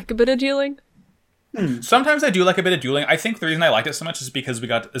I like a bit of dueling. Sometimes I do like a bit of dueling. I think the reason I liked it so much is because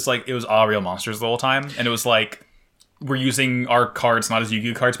it was all real monsters the whole time, and it was like we're using our cards not as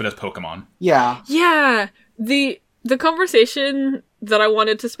Yu-Gi-Oh cards but as Pokemon. Yeah. Yeah. The conversation that I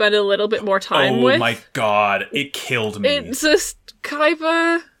wanted to spend a little bit more time with. Oh my god, it killed me. It's just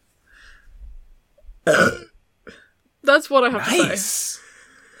Kaiba. That's what I have to say.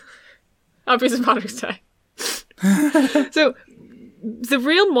 Happy St. Patrick's Day. So, the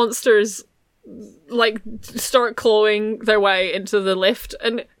real monsters like start clawing their way into the lift,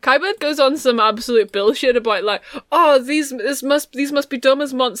 and Kaiba goes on some absolute bullshit about like, oh, these must be dumb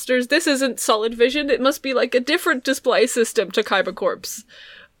as monsters. This isn't Solid Vision. It must be like a different display system to Kaiba Corpse,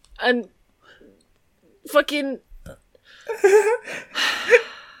 and fucking.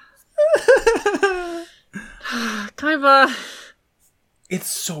 Kaiba. It's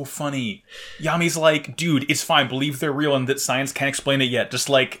so funny. Yami's like, dude, it's fine. Believe they're real and that science can't explain it yet. Just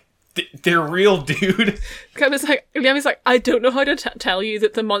like, they're real, dude. Yami's like, I don't know how to tell you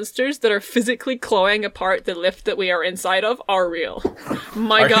that the monsters that are physically clawing apart the lift that we are inside of are real.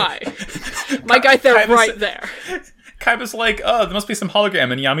 My guy, they're right there. Kaiba's like, oh, there must be some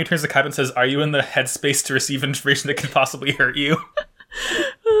hologram. And Yami turns to Kaiba and says, are you in the headspace to receive information that could possibly hurt you?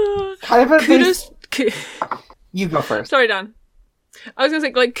 Kaiba, you go first. Sorry, Dan. I was gonna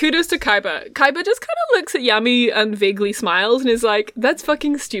say, like, kudos to Kaiba. Kaiba just kind of looks at Yami and vaguely smiles and is like, that's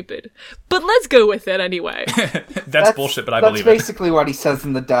fucking stupid. But let's go with it anyway. That's bullshit, but I believe it. That's basically what he says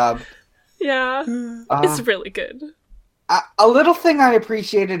in the dub. Yeah. It's really good. A little thing I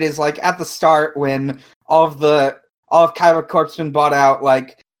appreciated is, like, at the start when all of Kaiba Corp's been bought out,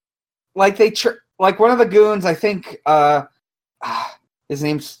 like they, one of the goons, I think, his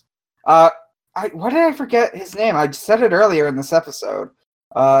name's, why did I forget his name? I said it earlier in this episode.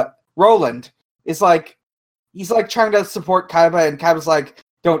 Roland is like, he's like trying to support Kaiba, and Kaiba's like,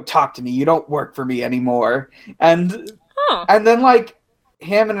 don't talk to me, you don't work for me anymore. And then like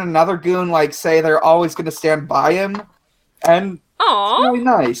him and another goon like say they're always going to stand by him, and it's really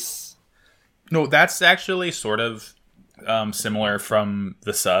nice. No, that's actually sort of similar from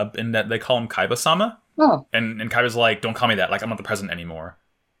the sub in that they call him Kaiba-sama. Oh. And Kaiba's like, don't call me that, like I'm not the president anymore.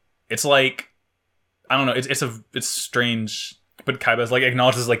 It's like, I don't know, it's strange, but Kaiba's like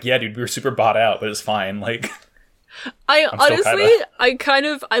acknowledges like, yeah, dude, we were super bought out, but it's fine. Like, I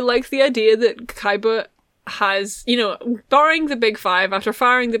like the idea that Kaiba has, barring the big five, after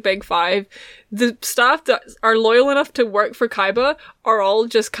firing the big five, the staff that are loyal enough to work for Kaiba are all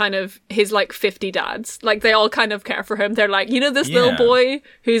just kind of his like 50 dads. Like, they all kind of care for him. They're like, this little boy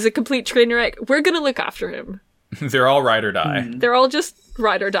who's a complete train wreck, we're gonna look after him. They're all ride or die. They're all just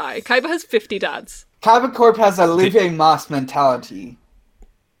ride or die. Kaiba has 50 dads. Kaiba Corp has a Leave Moss mentality.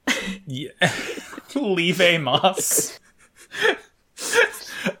 Yeah. Leave Moss.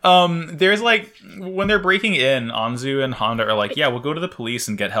 There's like, when they're breaking in, Anzu and Honda are like, yeah, we'll go to the police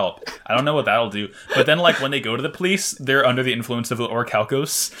and get help. I don't know what that'll do. But then like when they go to the police, they're under the influence of the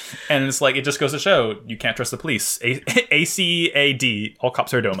Orichalcos. And it's like, it just goes to show, you can't trust the police. ACAD, all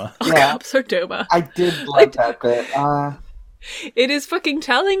cops are Doma. All cops are Doma. I did like that bit. It is fucking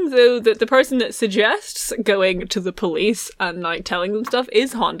telling, though, that the person that suggests going to the police and like telling them stuff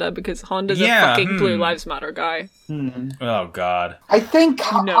is Honda, because Honda's a fucking Blue Lives Matter guy. Oh, God. I think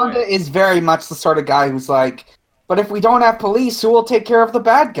Honda is very much the sort of guy who's like, but if we don't have police, who will take care of the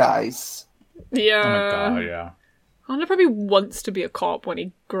bad guys? Yeah. Oh, my God, yeah. Honda probably wants to be a cop when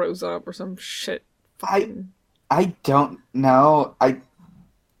he grows up or some shit. I don't know.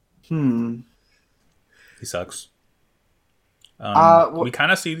 He sucks. We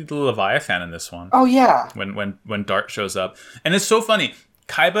kind of see the Leviathan in this one. Oh yeah. When Dart shows up, and it's so funny.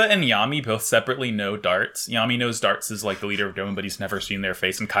 Kaiba and Yami both separately know Darts. Yami knows Darts is like the leader of Doma, but he's never seen their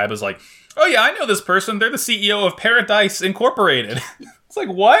face. And Kaiba's like, oh yeah, I know this person. They're the CEO of Paradise Incorporated. It's like,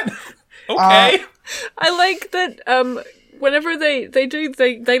 what? Okay. I like that. Whenever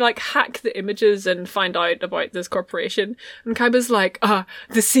they like hack the images and find out about this corporation, and Kaiba's like,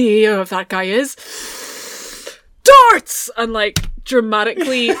 the CEO of that guy is Darts, and like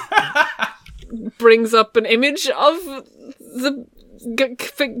dramatically brings up an image of the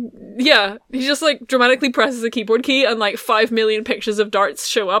he just like dramatically presses a keyboard key, and like 5 million pictures of Darts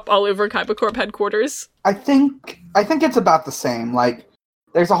show up all over Kaiba Corp headquarters. I think it's about the same. Like,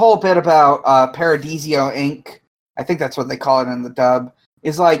 there's a whole bit about Paradisio Inc. I think that's what they call it in the dub.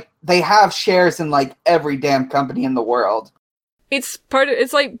 Is like they have shares in like every damn company in the world. It's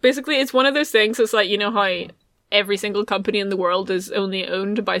like basically it's one of those things. It's like, how every single company in the world is only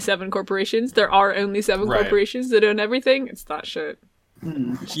owned by 7 corporations. There are only 7 corporations that own everything. It's that shit.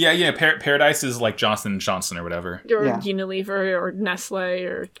 Yeah. Paradise is like Johnson & Johnson or whatever. Or Unilever or Nestle,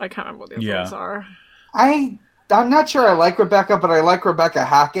 or I can't remember what the other ones are. I'm not sure I like Rebecca, but I like Rebecca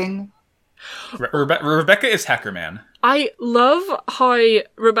hacking. Rebecca is Hacker Man. I love how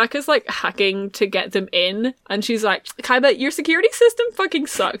Rebecca's like hacking to get them in, and she's like, Kaiba, your security system fucking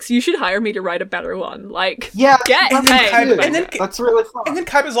sucks. You should hire me to write a better one. Like, Yeah, get that's paid. good. That's really fun. And then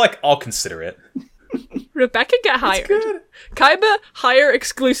Kaiba's like, I'll consider it. Rebecca get hired. Good. Kaiba hire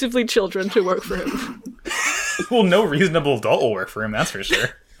exclusively children to work for him. Well, no reasonable adult will work for him, that's for sure.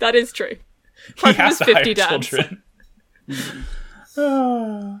 That is true. He has to hire dads. children.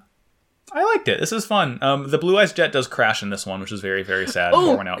 I liked it. This is fun. The Blue Eyes Jet does crash in this one, which is very, very sad.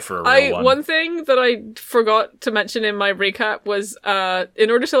 Pouring out for a real one. One thing that I forgot to mention in my recap was, in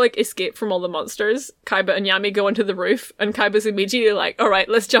order to like escape from all the monsters, Kaiba and Yami go onto the roof, and Kaiba's immediately like, "All right,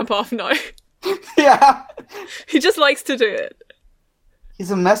 let's jump off now." Yeah. He just likes to do it.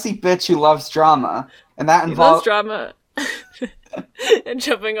 He's a messy bitch who loves drama, and that He loves involves drama and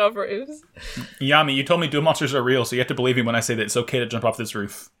jumping off roofs. Yami, you told me dual monsters are real, so you have to believe me when I say that it's okay to jump off this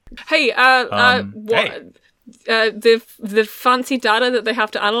roof. Hey, the fancy data that they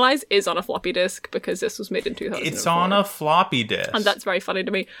have to analyze is on a floppy disk because this was made in 2004. It's on a floppy disk. And that's very funny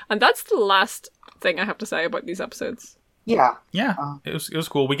to me. And that's the last thing I have to say about these episodes. Yeah. It was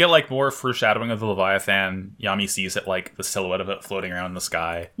cool. We get like more foreshadowing of the Leviathan. Yami sees it, like the silhouette of it floating around in the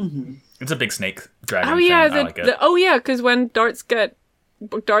sky. Mm-hmm. It's a big snake dragon. Oh yeah, thing. I like it. Because when Darts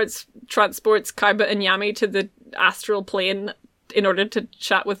transports Kaiba and Yami to the astral plane in order to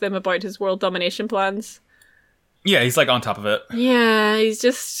chat with them about his world domination plans. Yeah, he's like on top of it. Yeah, he's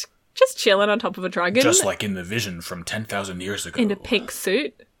just chilling on top of a dragon. Just like in the vision from 10,000 years ago. In a pink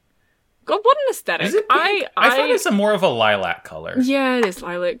suit. God, what an aesthetic. Is it pink? I thought it's a more of a lilac color. Yeah, it is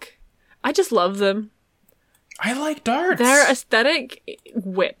lilac. I just love them. I like darts. Their aesthetic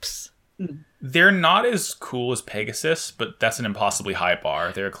whips. They're not as cool as Pegasus, but that's an impossibly high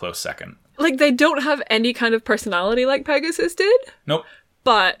bar. They're a close second. Like, they don't have any kind of personality like Pegasus did. Nope.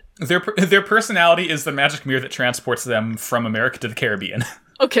 But their personality is the magic mirror that transports them from America to the Caribbean.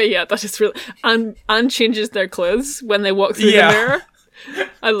 Okay, yeah, that is really... And changes their clothes when they walk through the mirror.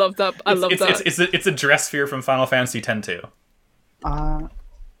 I love that. It's a dress sphere from Final Fantasy X too.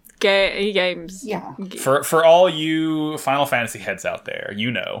 Games. Yeah. For all you Final Fantasy heads out there,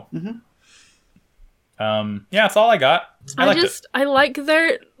 you know. Mm-hmm. Yeah, that's all I got. I like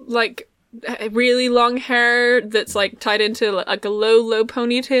their like really long hair that's like tied into like a low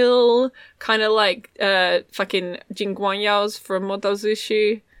ponytail, kind of like fucking Jin Guanyao's from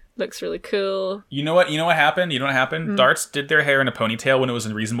Motozushi. Looks really cool. You know what happened? Mm. Darts did their hair in a ponytail when it was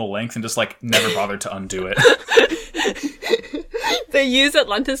in reasonable length and just like never bothered to undo it. They use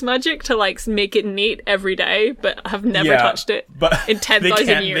Atlantis magic to like make it neat every day, but have never touched it in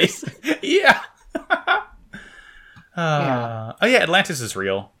 10,000 years. Yeah. Oh yeah, Atlantis is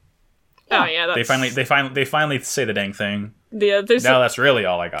real. Oh yeah, that's... they finally say the dang thing. Yeah, that's really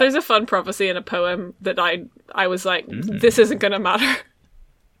all I got. There's a fun prophecy in a poem that I was like, this isn't gonna matter.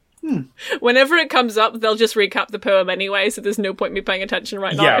 Whenever it comes up, they'll just recap the poem anyway, so there's no point me paying attention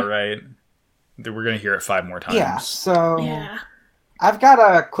right now. Yeah, right. We're gonna hear it 5 more times. Yeah, so yeah. I've got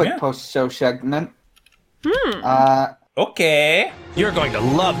a quick post-show segment. Okay. You're going to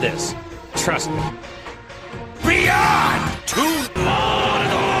love this. Trust me. Beyond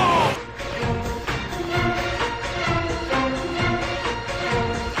tomorrow!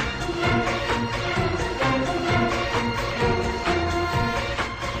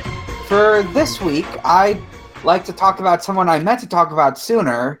 For this week, I'd like to talk about someone I meant to talk about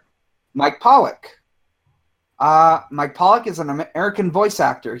sooner, Mike Pollock. Mike Pollock is an American voice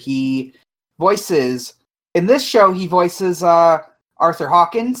actor. In this show, he voices Arthur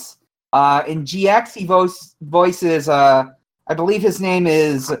Hawkins. In GX, he voices, I believe his name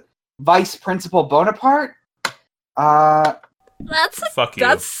is Vice Principal Bonaparte. Fuck you.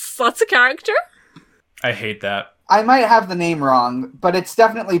 That's a character. I hate that. I might have the name wrong, but it's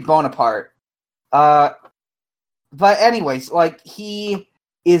definitely Bonaparte. But anyways, like he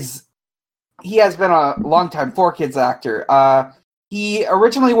has been a longtime 4Kids actor. He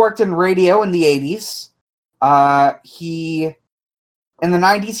originally worked in radio in the 80s. In the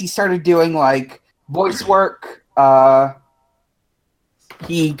 90s, he started doing like voice work.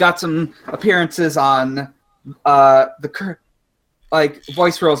 He got some appearances on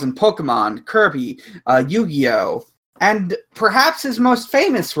voice roles in Pokemon, Kirby, Yu-Gi-Oh! And perhaps his most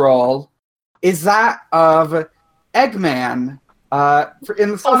famous role is that of Eggman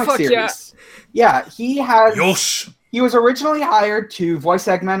in the Sonic series. Yeah, he was originally hired to voice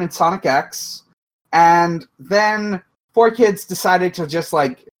Eggman in Sonic X, and then 4Kids decided to just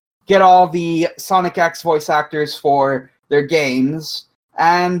like get all the Sonic X voice actors for their games,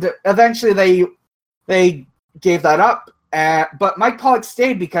 and eventually they they gave that up. But Mike Pollock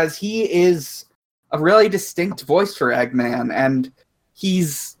stayed because he is a really distinct voice for Eggman, and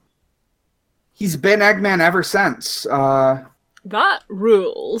he's been Eggman ever since. That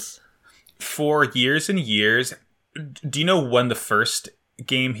rules. For years and years, do you know when the first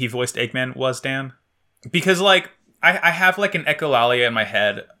game he voiced Eggman was, Dan? Because, like, I have, like, an echolalia in my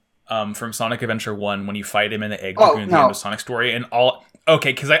head from Sonic Adventure 1 when you fight him in the Egg Lagoon at the end of Sonic Story, and all...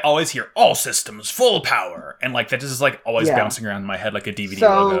 Okay, because I always hear, all systems, full power, and, like, that just is, like, always bouncing around in my head like a DVD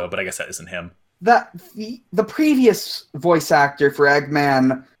logo, but I guess that isn't him. The previous voice actor for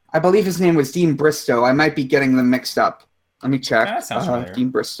Eggman, I believe his name was Dean Bristow. I might be getting them mixed up. Let me check. That sounds familiar. Dean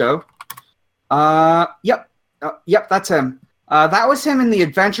Bristow. Yep, that's him. That was him in the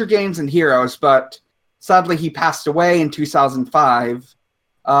Adventure games and Heroes, but sadly he passed away in 2005.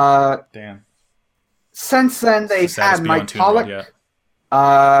 Damn. Since then, they've had Mike Pollock.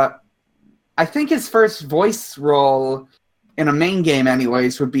 I think his first voice role in a main game,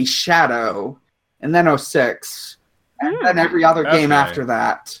 anyways, would be Shadow, and then 06, and then every other game after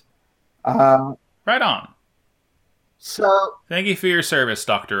that. Right on. So, thank you for your service,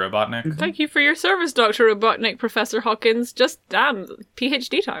 Dr. Robotnik. Thank you for your service, Dr. Robotnik, Professor Hawkins. Just damn,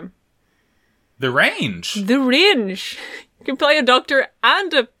 PhD time. The range. The range. You can play a doctor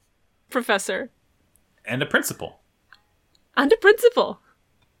and a professor. And a principal. And a principal.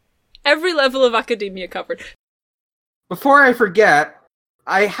 Every level of academia covered. Before I forget,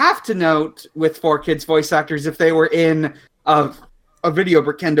 I have to note with 4Kids voice actors if they were in a video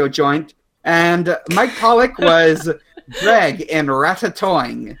Brickendo joint, and Mike Pollock was Greg in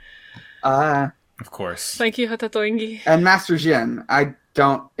Ratatouille. Of course. Thank you, Hatatoingi. And Master Jin.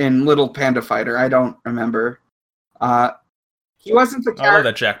 In Little Panda Fighter. I don't remember. He wasn't the character. I love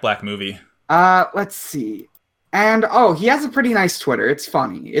that Jack Black movie. Let's see. And, he has a pretty nice Twitter. It's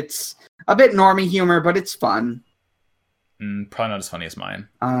funny. It's a bit normie humor, but it's fun. Probably not as funny as mine.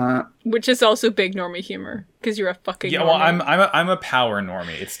 Which is also big normie humor, because you're a fucking normie. Well, I'm a power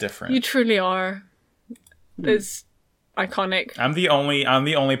normie. It's different. You truly are. It's iconic. I'm the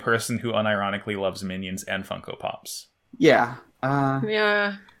only person who unironically loves Minions and Funko Pops. Yeah.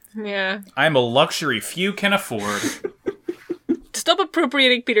 Yeah. I'm a luxury few can afford. Stop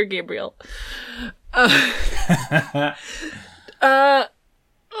appropriating Peter Gabriel.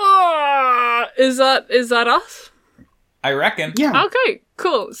 Is that us? I reckon. Yeah. Okay,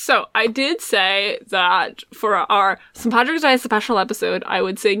 cool. So I did say that for our St. Patrick's Day special episode, I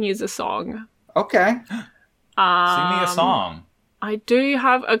would sing you a song. Okay. Sing me a song. I do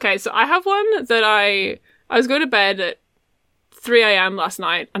have... Okay, so I have one that I was going to bed at 3 a.m. last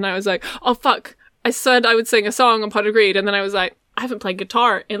night, and I was like, oh, fuck. I said I would sing a song on Pod Agreed, and then I was like, I haven't played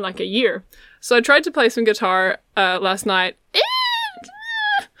guitar in like a year. So I tried to play some guitar last night.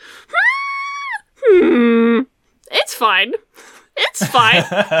 It's fine. It's fine.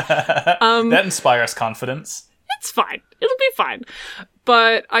 That inspires confidence. It's fine. It'll be fine.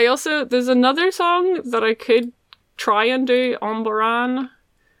 But there's another song that I could try and do on Boran,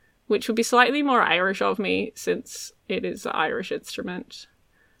 which would be slightly more Irish of me since it is an Irish instrument.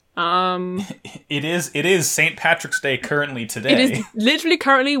 It is St. Patrick's Day currently today. It is literally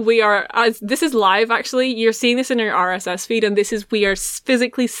currently. This is live actually. You're seeing this in your RSS feed, and we are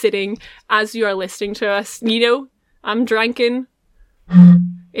physically sitting as you are listening to us. You know, I'm drinking.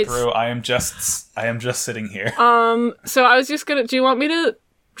 Bro, I am just sitting here. So I was just gonna, do you want me to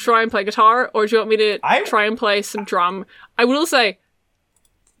try and play guitar, or do you want me to try and play some drum? I will say,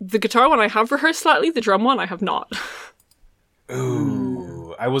 the guitar one I have rehearsed slightly, the drum one I have not. Ooh.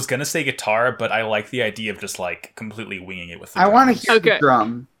 I was gonna say guitar, but I like the idea of just like completely winging it with the drums. I want to hear the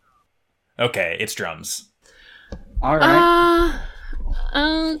drum. Okay, it's drums. All right.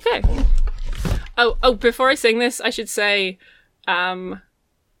 Okay. Oh, before I sing this, I should say,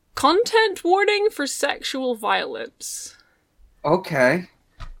 content warning for sexual violence. Okay.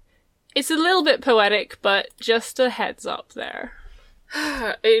 It's a little bit poetic, but just a heads up there.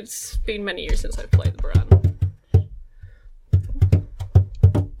 It's been many years since I've played the Boran.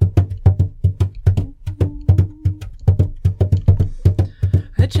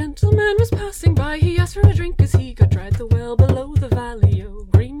 A gentleman was passing by, he asked for a drink as he got dried the well below the valley, oh.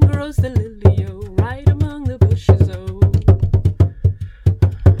 Green grows the lily, oh, right among the bushes, oh.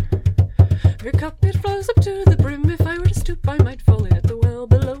 Her cup it flows up to the brim, if I were to stoop I might fall in at the well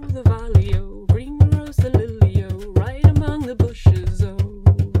below the valley, oh. Green grows the lily, oh, right among the bushes, oh.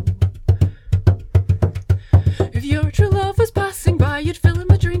 If your true love was passing by, you'd fill him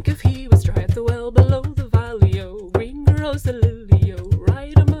a drink if he was dry at the well below the valley, oh. Green grows the lily, oh,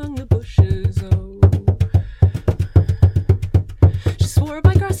 right among the bushes, oh. She swore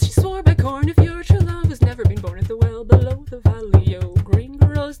by grass, she swore by corn, if your true love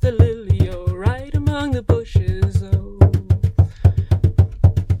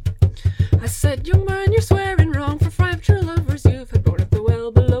said, young man, you're swearing wrong. For 5 true lovers you've had born at the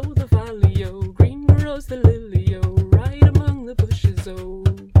well below the valley, oh. Green grows the lily, oh, right among the bushes, oh.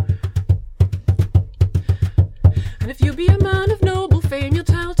 And if you be a man of noble fame, you'll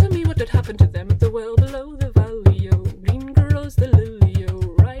tell to me what did happen to them at the well below the valley, oh. Green grows the lily,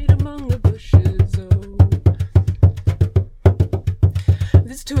 oh, right among the bushes, oh.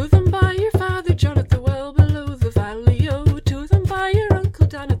 There's 2 of them by your father John at the well below the valley, oh. 2 of them by your uncle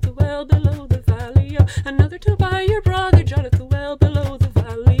Dan at the well below the valley, oh. Another 2 by your brother John at the well below the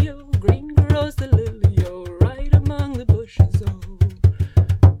valley, oh. Green grows the lily, oh, right among the bushes, oh.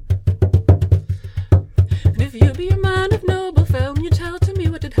 And if you be a man of noble fame, you tell to me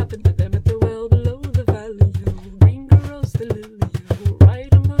what did happen to them at the well below the valley, oh. Green grows the lily, oh,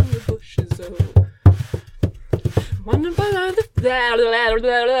 right among the bushes, oh. One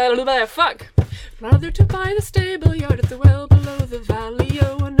by the fuck. Another 2 by the stable yard at the well below the valley,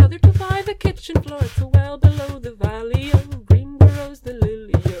 oh. Another 2 by the kitchen floor at the well below the valley, oh. Green grows the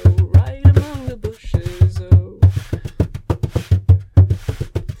lily, oh, right among the bushes, oh.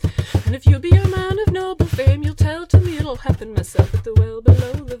 And if you be a man of noble fame, you'll tell to me it'll happen myself at the well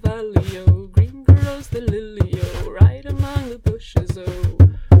below the valley, oh. Green grows the lily, oh, right among the bushes, oh.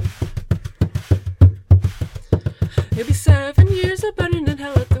 It'll be 7 years of burning in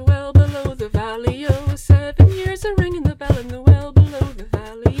hell at the well below the valley, oh. 7 years of ringing the bell in the well below the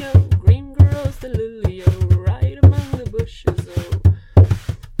valley, oh. Green grows the lily, oh, right among the bushes, oh.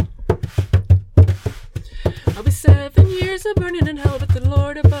 I'll be 7 years of burning in hell, but the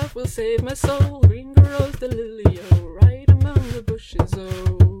Lord above will save my soul. Green grows the lily, oh, right among the bushes,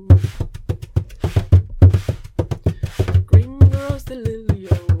 oh. Green grows the lily,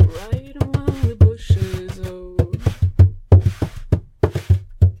 oh, right among the bushes, oh.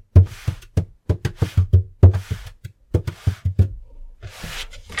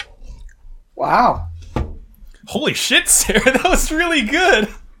 Wow. Holy shit, Sarah, that was really good.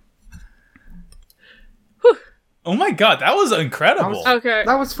 Whew. Oh my god, that was incredible. Okay.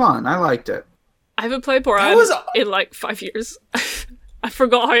 That was fun. I liked it. I haven't played Boran in like 5 years. I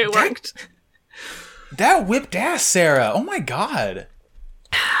forgot how it worked. That whipped ass, Sarah. Oh my god.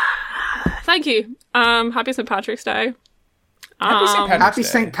 Thank you. Happy St. Patrick's Day. Happy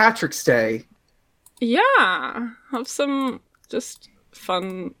St. Patrick's Day. Yeah. Have some just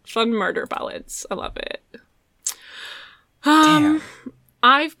fun murder ballads. I love it. Damn.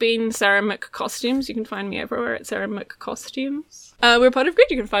 I've been Sarah McCostumes. You can find me everywhere at Sarah McCostumes. We're Pod of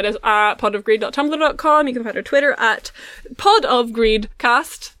Greed. You can find us at podofgreed.tumblr.com. You can find our Twitter at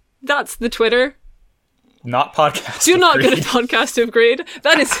podofgreedcast. That's the Twitter. Not podcast. Do not get a podcast of Greed.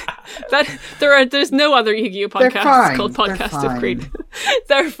 There's no other Yu-Gi-Oh podcast called Podcast of Greed.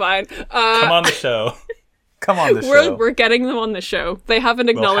 They're fine. Come on the show. Come on the show. We're getting them on the show. They haven't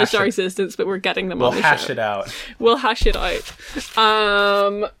acknowledged our existence, but we're getting them on the show. We'll hash it out. We'll hash it out.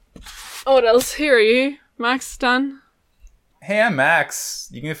 What else? Here are you, Max, Dan? Hey, I'm Max.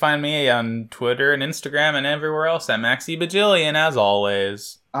 You can find me on Twitter and Instagram and everywhere else at MaxyBajillion, as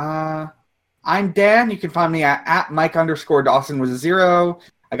always. I'm Dan. You can find me at Mike_Dawson with a 0.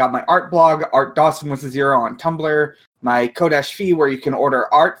 I got my art blog, Art Dawson with a 0 on Tumblr. My Kodash fee, where you can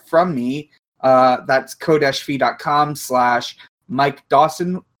order art from me. That's kodashfee.com/Mike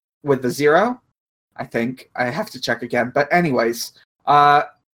Dawson with the 0. I think I have to check again. But anyways, I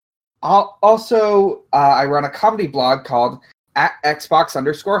run a comedy blog called at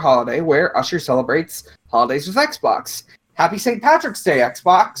Xbox_holiday, where Usher celebrates holidays with Xbox. Happy St. Patrick's Day,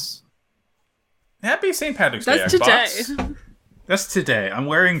 Xbox. Happy St. Patrick's Day, That's Xbox. today. That's today. I'm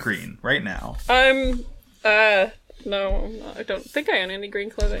wearing green right now. No, I don't think I own any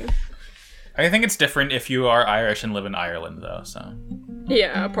green clothing. I think it's different if you are Irish and live in Ireland, though, so.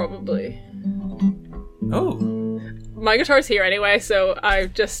 Yeah, probably. Oh. My guitar's here anyway, so I'm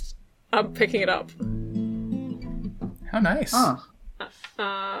picking it up. How nice. Huh.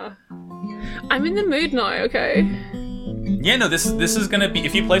 I'm in the mood now, okay? Yeah, no, this is gonna be,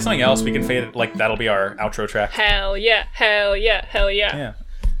 if you play something else, we can fade it, like, that'll be our outro track. Hell yeah, hell yeah, hell yeah.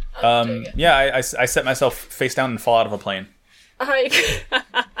 Yeah. I set myself face down and fall out of a plane.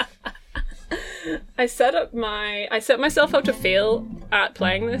 I set myself up to fail at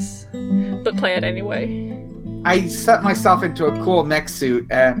playing this, but play it anyway. I set myself into a cool mech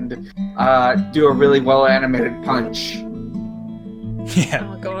suit and do a really well animated punch. Yeah.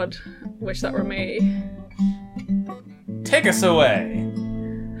 Oh god, wish that were me. Take us away.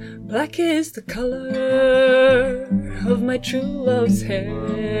 Black is the color of my true love's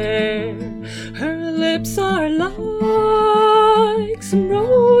hair. Her lips are like some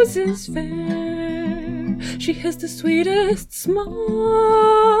roses fair. She has the sweetest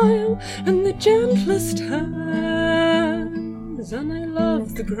smile and the gentlest hands, and I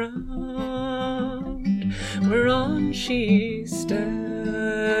love the ground whereon she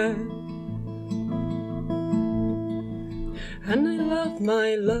stands. And I love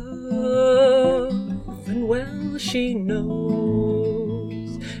my love, and well she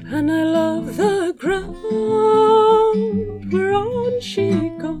knows, and I love the ground whereon she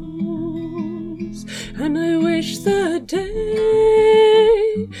goes, and I wish the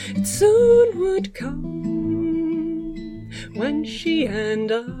day it soon would come when she and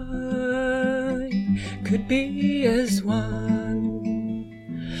I could be as one.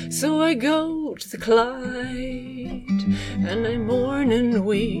 So I go to the Clyde, and I mourn and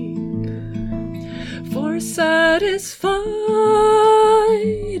weep, for satisfied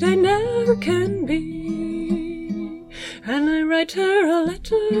I never can be. And I write her a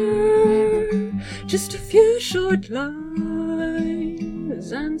letter, just a few short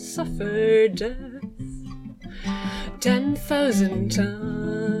lines, and suffer death 10,000 times.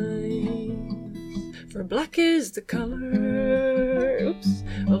 For black is the color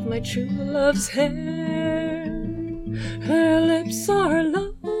of my true love's hair. Her lips are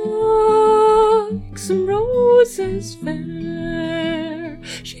like some roses fair.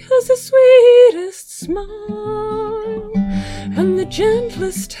 She has the sweetest smile and the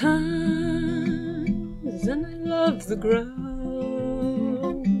gentlest hands, and I love the ground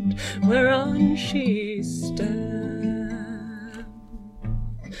whereon she stands.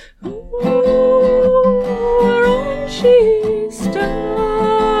 Oh, whereon she stands.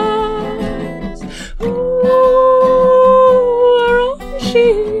 Oh, whereon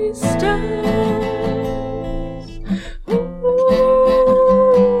she stands. Oh,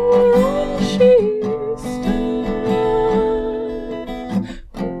 whereon she stands.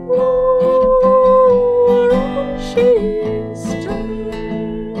 Oh, whereon she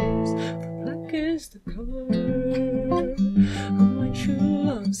stands. For black is the color of my true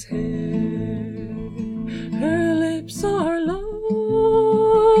love's hair. Her lips are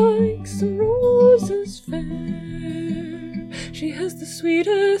like some roses fair. She has the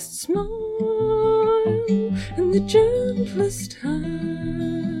sweetest smile and the gentlest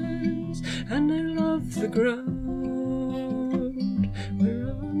hands, and I love the ground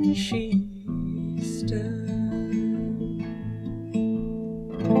whereon she